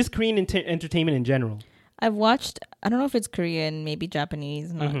Korean entertainment in general. I've watched. I don't know if it's Korean, maybe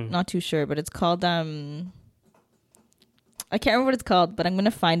Japanese. Not too sure, but it's called. I can't remember what it's called, but I'm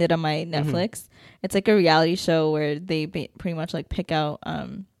gonna find it on my Netflix. It's like a reality show where they pretty much like pick out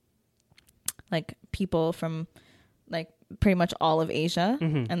like people from like pretty much all of Asia,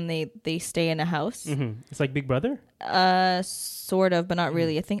 and they stay in a house. It's like Big Brother? Sort of, but not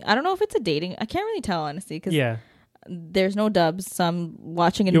really. I don't know if it's a dating. I can't really tell, honestly, because there's no dubs, so I'm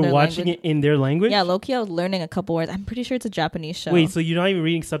watching it in their language. You're watching it in their language? Yeah, low-key, I was learning a couple words. I'm pretty sure it's a Japanese show. Wait, so you're not even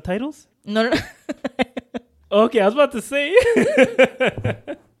reading subtitles? No. Okay, I was about to say.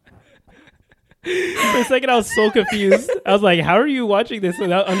 For a second, I was so confused. I was like, how are you watching this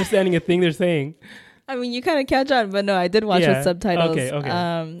without understanding a thing they're saying? I mean, you kind of catch on, but no, I did watch with subtitles. Okay.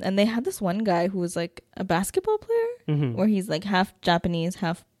 And they had this one guy who was like a basketball player, where he's like half Japanese,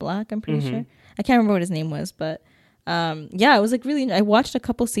 half black, I'm pretty sure. I can't remember what his name was, but it was like really, I watched a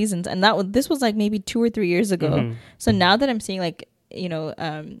couple seasons, and this was like maybe 2 or 3 years ago. So now that I'm seeing like,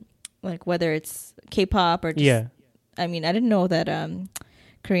 like whether it's K-pop or just, I mean, I didn't know that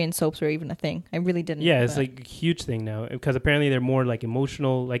Korean soaps were even a thing. I really didn't. Yeah, it's like a huge thing now because apparently they're more like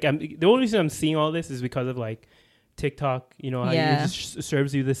emotional. Like the only reason I'm seeing all this is because of like TikTok. You know, how it just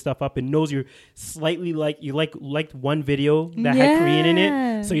serves you this stuff up and knows you're slightly like you liked one video that had Korean in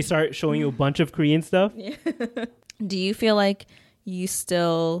it, so you start showing you a bunch of Korean stuff. Yeah. Do you feel like you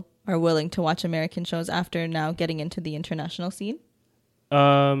still are willing to watch American shows after now getting into the international scene?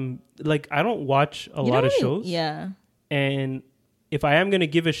 Like I don't watch a lot of shows. Yeah. And if I am going to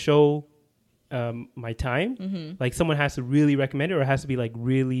give a show my time, like someone has to really recommend it, or it has to be like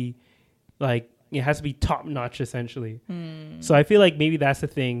really like it has to be top notch essentially. So I feel like maybe that's the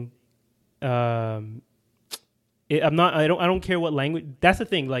thing. I don't care what language. That's the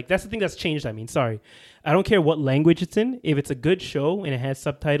thing. Like that's the thing that's changed. I don't care what language it's in. If it's a good show and it has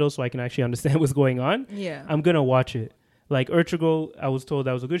subtitles so I can actually understand what's going on, I'm gonna watch it. Like Ertugrul, I was told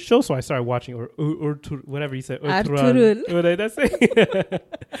that was a good show, so I started watching. Or whatever you said. Ertugrul. What did I say?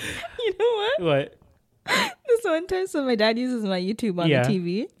 You know what? What? This one time, so my dad uses my YouTube on the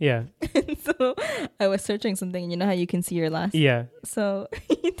TV. Yeah. And so I was searching something, and you know how you can see your last? Yeah. So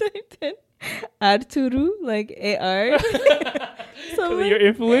he typed in Arturu, like AR. So your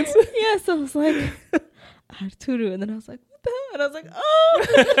influence? Yeah, so I was like, Arturu. And then I was like, what the hell? And I was like, oh.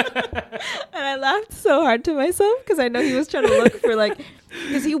 And I laughed so hard to myself because I know he was trying to look for like,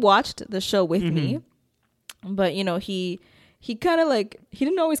 because he watched the show with me. But, you know, he kind of like, he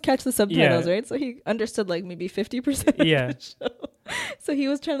didn't always catch the subtitles, right? So he understood like maybe 50% of the show. So he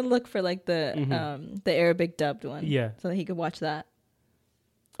was trying to look for like the Arabic dubbed one. Yeah. So that he could watch that.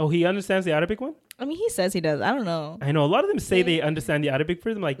 Oh, he understands the Arabic one? I mean, he says he does. I don't know. I know. A lot of them say they understand the Arabic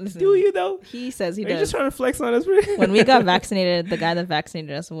first. I'm like, listen, do you though? He says he Are does. you just trying to flex on us? When we got vaccinated, the guy that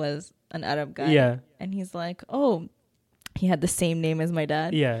vaccinated us was an Arab guy. Yeah. And he's like, oh, he had the same name as my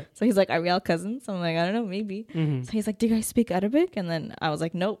dad. Yeah. So he's like, are we all cousins? I'm like, I don't know, maybe. So he's like, do you guys speak Arabic? And then I was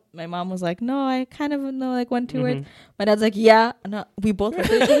like, nope. My mom was like, no, I kind of know like 1, 2 words. My dad's like, yeah. No, we both looked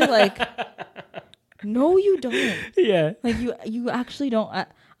at each other like, no, you don't. Yeah. Like you actually don't.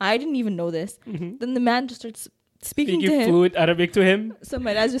 I didn't even know this. Then the man just starts speaking to him. Fluent Arabic to him. So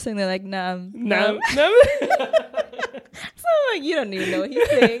my dad's just saying they're like, nam. So I'm like, you don't even know what he's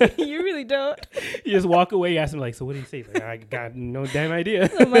saying. You really don't. You just walk away. You ask him like, so what do you say? Like, I got no damn idea.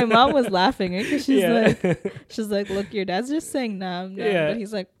 So my mom was laughing, right? Because she's like, look, your dad's just saying nam. But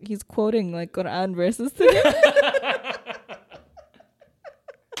he's like, he's quoting like Quran verses to him.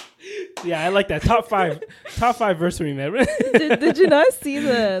 Yeah, I like that. Top five verse remember. Did you not see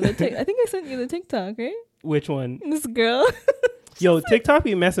the I think I sent you the TikTok, right? Which one? This girl. Yo, TikTok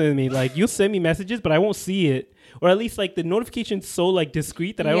be messing with me. Like, you send me messages, but I won't see it. Or at least, like, the notification's so, like,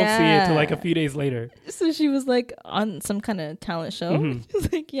 discreet that I don't see it till, like, a few days later. So she was, like, on some kind of talent show. She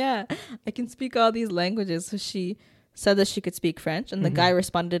was like, yeah, I can speak all these languages. So she said that she could speak French. And the guy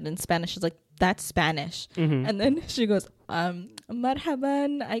responded in Spanish. She's like, that's Spanish. And then she goes,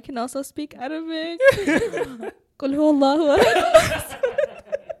 marhaban, I can also speak Arabic. Qul huwallahu ahad.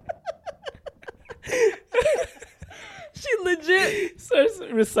 She legit starts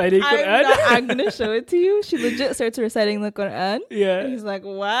reciting Quran. I'm gonna show it to you. She legit starts reciting the Quran. Yeah. And he's like,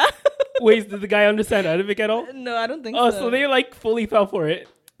 wow. Wait, did the guy understand Arabic at all? No, I don't think so. Oh, so they like fully fell for it.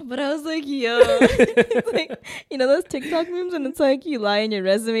 But I was like, yo. It's like, you know those TikTok memes and it's like you lie in your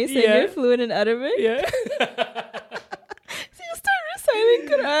resume saying you're fluent in Arabic? Yeah. So you start reciting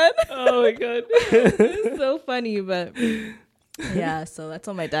Quran. Oh my God. It's so funny, but yeah, so that's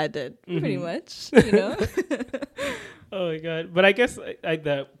what my dad did, pretty much, you know? Oh my God. But I guess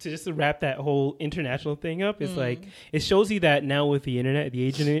to wrap that whole international thing up, it's like, it shows you that now with the internet, the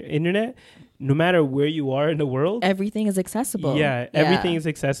age of the internet, no matter where you are in the world, everything is accessible. Yeah, everything is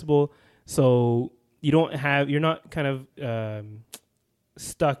accessible. So you're not kind of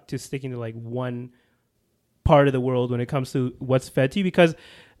stuck to sticking to like one part of the world when it comes to what's fed to you, because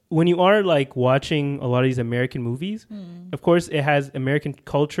when you are like watching a lot of these American movies, of course it has American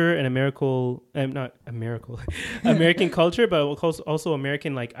culture and American culture, but also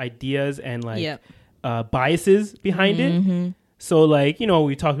American like ideas and like biases behind it. So like, you know,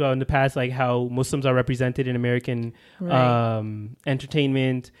 we talked about in the past, like how Muslims are represented in American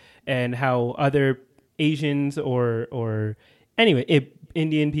entertainment, and how other Asians or anyway,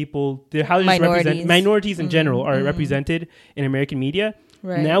 Indian people, how they represent minorities in general are represented in American media.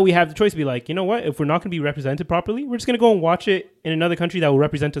 Right. Now we have the choice to be like, you know what? If we're not going to be represented properly, we're just going to go and watch it in another country that will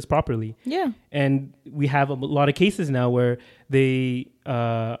represent us properly. Yeah. And we have a lot of cases now where they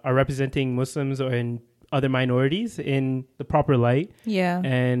are representing Muslims or in other minorities in the proper light. Yeah.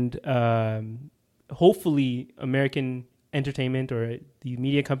 And hopefully American entertainment or the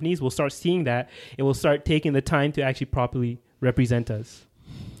media companies will start seeing that. It will start taking the time to actually properly represent us.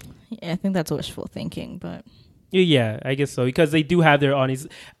 Yeah, I think that's wishful thinking, but... Yeah, I guess so, because they do have their audience.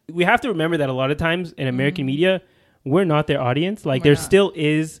 We have to remember that a lot of times in American media, we're not their audience. Like, there still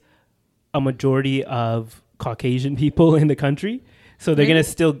is a majority of Caucasian people in the country. So they're going to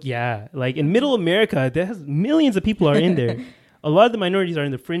still, like in middle America, there's millions of people are in there. A lot of the minorities are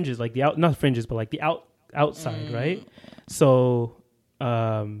in the fringes, like not fringes, but like the outside, right? So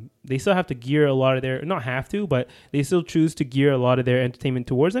they still have to gear a lot of their, not have to, but they still choose to gear a lot of their entertainment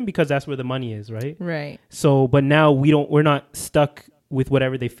towards them because that's where the money is, right? Right. So, but now we're not stuck with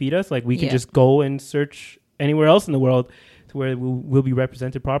whatever they feed us. Like we can Yeah. just go and search anywhere else in the world to where we'll be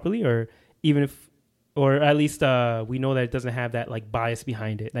represented properly, or even if, or at least we know that it doesn't have that like bias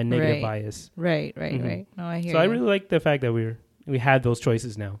behind it, that negative Right. bias. Right. Mhm. Right. No, I hear So you. I really like the fact that we had those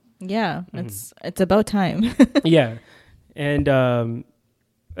choices now. Yeah, Mhm. it's about time. Yeah. And I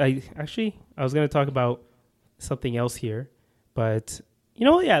was going to talk about something else here, but you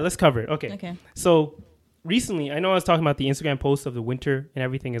know what? Yeah, let's cover it. Okay. Okay. So recently, I know I was talking about the Instagram post of the winter and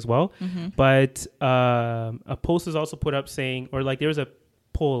everything as well, Mm-hmm. but a post was also put up saying, or like there was a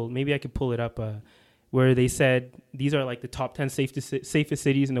poll, maybe I could pull it up, where they said these are like the top 10 safest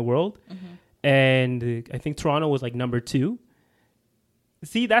cities in the world. Mm-hmm. And I think Toronto was like number 2.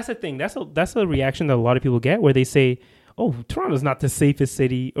 See, that's the thing. That's a reaction that a lot of people get where they say, "Oh, Toronto's not the safest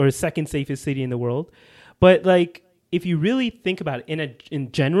city or second safest city in the world." But like, if you really think about it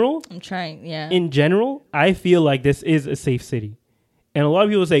in general, I'm trying. Yeah. I feel like this is a safe city. And a lot of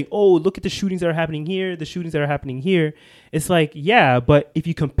people say, "Oh, look at the shootings that are happening here, the shootings that are happening here." It's like, yeah, but if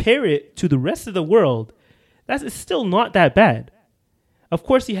you compare it to the rest of the world, it's still not that bad. Of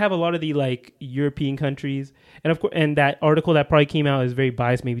course, you have a lot of the like European countries, and of course, and that article that probably came out is very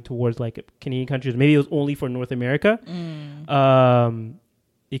biased, maybe towards like Canadian countries. Maybe it was only for North America,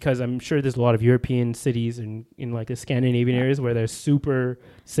 because I'm sure there's a lot of European cities in like the Scandinavian areas where they're super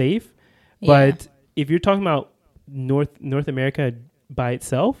safe. Yeah. But if you're talking about North America by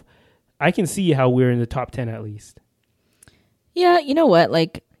itself, I can see how we're in the top 10 at least. Yeah, you know what?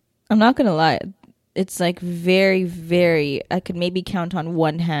 Like, I'm not gonna lie. It's like very, very. I could maybe count on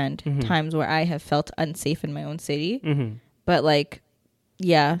one hand times where I have felt unsafe in my own city. Mm-hmm. But like,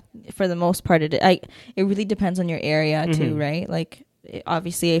 yeah, for the most part, it really depends on your area too, right? Like,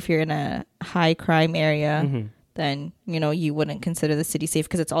 obviously, if you're in a high crime area, then you wouldn't consider the city safe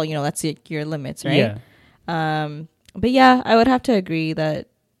because it's all that's your limits, right? Yeah. But yeah, I would have to agree that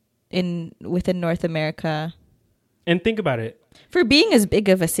within North America, And think about it. for being as big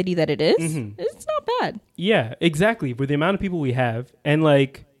of a city that it is, it's not bad. Yeah, exactly. For the amount of people we have, and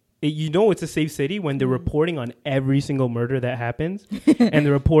like, it's a safe city when they're reporting on every single murder that happens, and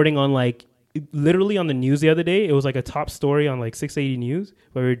they're reporting on like literally on the news the other day. It was like a top story on like 680 News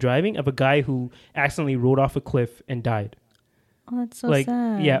where we were driving of a guy who accidentally rode off a cliff and died. Oh, that's so Like,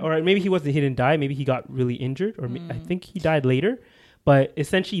 sad. yeah, or maybe he didn't die. Maybe he got really injured, or I think he died later. But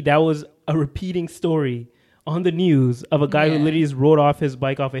essentially, that was a repeating story on the news of a guy who literally just rode off his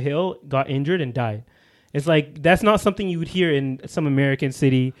bike off a hill, got injured, and died. It's like, that's not something you would hear in some American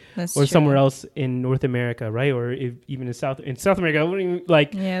city That's or true. somewhere else in North America, right? Or even in South America, I wouldn't even,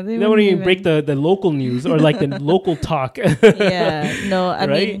 like, Yeah, they wouldn't even break the local news or like the local talk. Yeah, no, I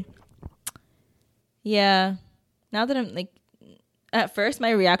Right? mean, yeah. Now that I'm like, at first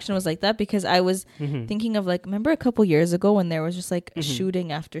my reaction was like that because I was thinking of like, remember a couple years ago when there was just like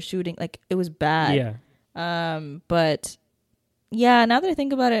shooting after shooting, like it was bad. Yeah. But yeah, now that I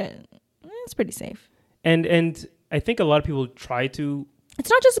think about it, it's pretty safe. And I think a lot of people try to. It's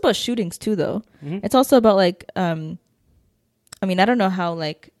not just about shootings too, though. It's also about like, I mean, I don't know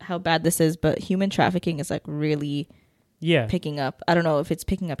how bad this is, but human trafficking is like really picking up. I don't know if it's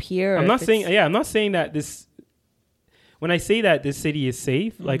picking up here. Or I'm not saying that this. When I say that this city is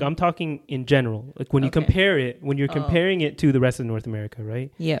safe, like I'm talking in general. Like when you compare it, when you're comparing it to the rest of North America,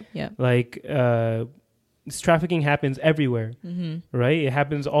 right? Yeah. Like this trafficking happens everywhere, right? It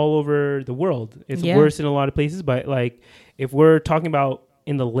happens all over the world. It's worse in a lot of places, but like if we're talking about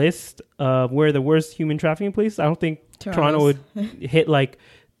in the list of where the worst human trafficking places, I don't think Toronto would hit like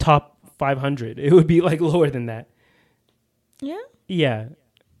top 500. It would be like lower than that. Yeah. Yeah.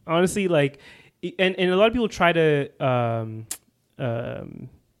 Honestly, like, and a lot of people try to,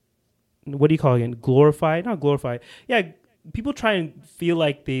 what do you call it again? Not glorify. Yeah. People try and feel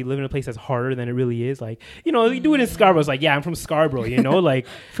like they live in a place that's harder than it really is. Like, you do it in Scarborough. It's like, yeah, I'm from Scarborough, like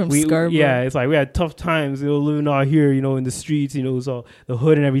Scarborough. Yeah. It's like, we had tough times, living out here, in the streets, it was all the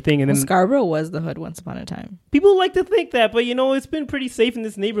hood and everything. And then Scarborough was the hood once upon a time. people like to think that, but it's been pretty safe in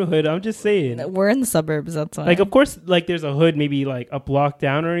this neighborhood. I'm just saying. We're in the suburbs. That's why. Like, of course, like there's a hood maybe like a block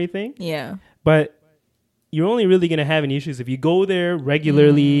down or anything. Yeah. But you're only really going to have any issues if you go there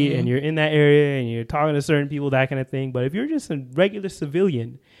regularly and you're in that area and you're talking to certain people, that kind of thing. But if you're just a regular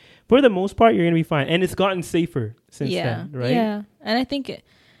civilian, for the most part, you're going to be fine. And it's gotten safer since then, right? Yeah. And I think,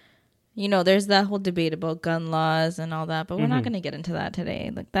 there's that whole debate about gun laws and all that, but we're not going to get into that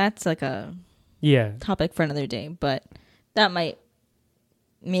today. Like, that's like a topic for another day. But that might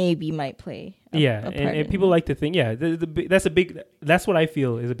play a part and people like to think that's what I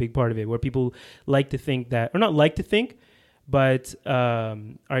feel is a big part of it, where people like to think that, or not like to think, but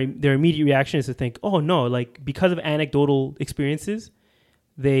their immediate reaction is to think, oh no, like because of anecdotal experiences,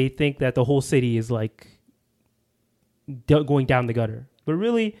 they think that the whole city is like going down the gutter. But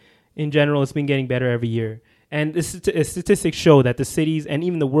really, in general, it's been getting better every year. And the statistics show that the cities and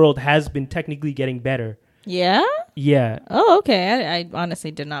even the world has been technically getting better. Yeah? Yeah. Oh, okay. I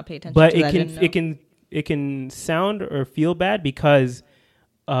honestly did not pay attention but to that. It can sound or feel bad because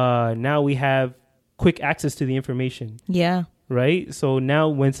now we have quick access to the information. Yeah. Right? So now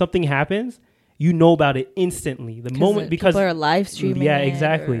when something happens, you know about it instantly. The moment, because people are live streaming. Yeah,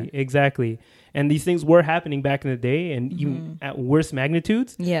 exactly. And these things were happening back in the day, and even at worse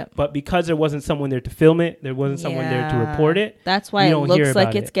magnitudes. Yeah. But because there wasn't someone there to film it, there wasn't someone there to report it. That's why it looks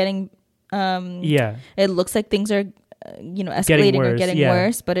like it's getting. It looks like things are, escalating or getting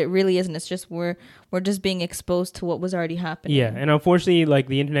worse, but it really isn't. It's just we're just being exposed to what was already happening. Yeah, and unfortunately, like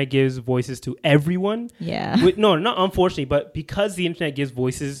the internet gives voices to everyone. Yeah. No, not unfortunately, but because the internet gives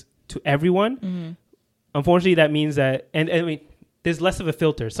voices to everyone, unfortunately, that means that, and I mean, there's less of a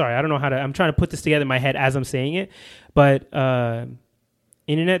filter. Sorry, I don't know how to. I'm trying to put this together in my head as I'm saying it, but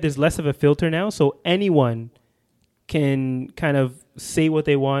internet, there's less of a filter now, so anyone can kind of say what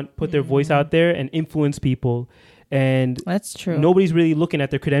they want, put their voice out there, and influence people. And that's true. Nobody's really looking at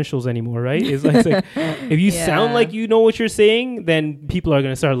their credentials anymore, right? It's like if you sound like you know what you're saying, then people are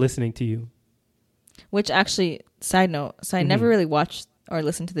going to start listening to you. Which actually, side note, so I never really watched or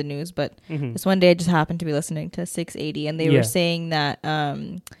listened to the news, but this one day I just happened to be listening to 680, and they were saying that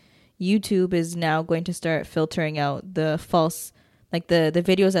YouTube is now going to start filtering out the false, like the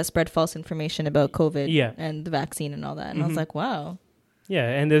videos that spread false information about COVID and the vaccine and all that. And I was like, wow. Yeah,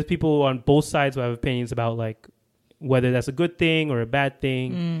 and there's people on both sides who have opinions about like whether that's a good thing or a bad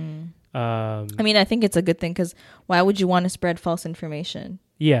thing. I mean, I think it's a good thing, because why would you want to spread false information?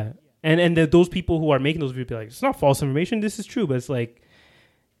 Yeah. And those people who are making those videos be like, it's not false information, this is true. But it's like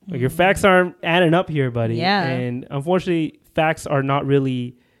your facts aren't adding up here, buddy. Yeah. And unfortunately, facts are not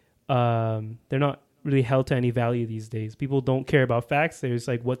really, they're not really held to any value these days. People don't care about facts. There's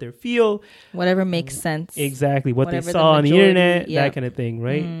like what they feel. Whatever makes sense. Exactly. What they saw on the internet, that kind of thing,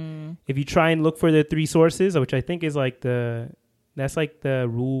 right? If you try and look for the 3 sources, which I think is like that's like the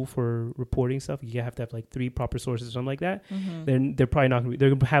rule for reporting stuff. You have to have like 3 proper sources or something like that. Then they're probably not going to they're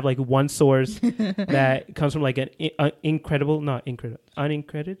going to have like one source that comes from like an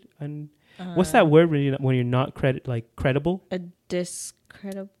uncredited. What's that word when you're not credible? A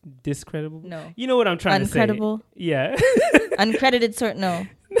discreditable? No. You know what I'm trying to say. Uncredible? Yeah. Uncredited sort, no.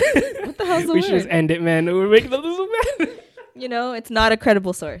 What the hell's the word? We should just end it, man. We're making this so bad. It's not a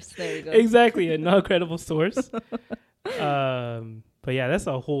credible source. There you go. Exactly, a not credible source. But yeah, that's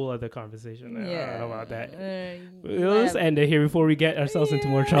a whole other conversation. I don't know about that. Let's end it here before we get ourselves into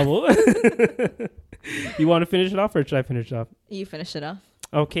more trouble. You want to finish it off, or should I finish it off? You finish it off.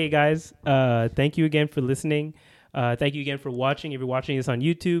 Okay, guys. Thank you again for listening. Thank you again for watching. If you're watching this on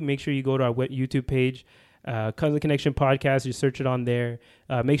YouTube, make sure you go to our YouTube page, Cousin Connection Podcast. You search it on there.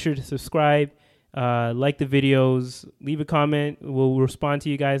 Make sure to subscribe, like the videos, leave a comment. We'll respond to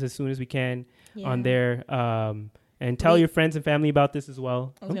you guys as soon as we can on there. And tell your friends and family about this as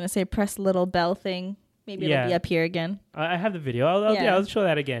well. I was going to say press the little bell thing. Maybe it'll be up here again. I have the video. I'll show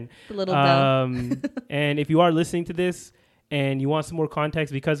that again. The little bell. And if you are listening to this and you want some more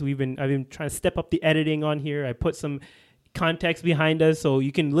context, because I've been trying to step up the editing on here. I put some context behind us so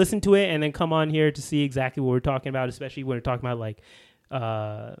you can listen to it and then come on here to see exactly what we're talking about, especially when we're talking about like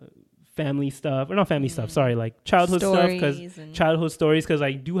family stuff, or not family stuff, sorry, like childhood stories because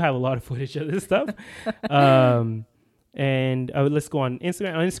I do have a lot of footage of this stuff. And let's go on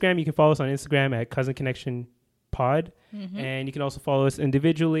Instagram. On Instagram, you can follow us on Instagram at Cousin Connection Pod. And you can also follow us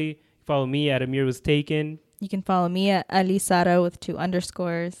individually. Follow me at Amir Was Taken. You can follow me at Ali Sara with 2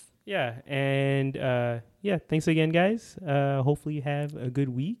 underscores. Yeah. And thanks again, guys. Hopefully you have a good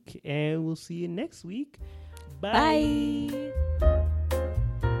week, and we'll see you next week. Bye.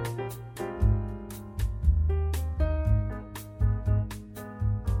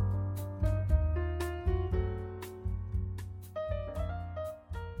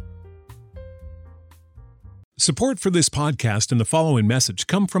 Support for this podcast and the following message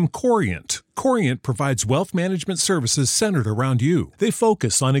come from Corient. Corient provides wealth management services centered around you. They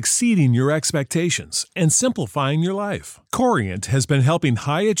focus on exceeding your expectations and simplifying your life. Corient has been helping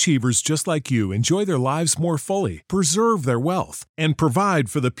high achievers just like you enjoy their lives more fully, preserve their wealth, and provide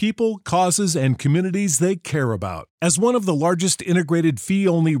for the people, causes, and communities they care about. As one of the largest integrated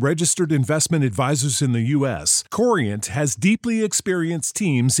fee-only registered investment advisors in the U.S., Corient has deeply experienced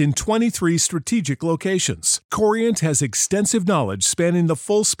teams in 23 strategic locations. Corient has extensive knowledge spanning the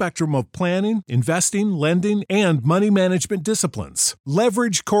full spectrum of plan planning, investing, lending, and money management disciplines.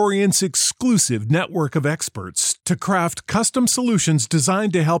 Leverage Corient's exclusive network of experts to craft custom solutions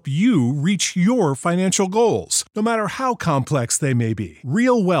designed to help you reach your financial goals, no matter how complex they may be.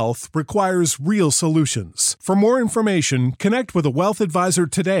 Real wealth requires real solutions. For more information, connect with a wealth advisor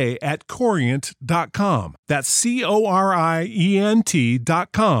today at Corient.com. That's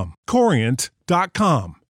Corient.com. Corient.com.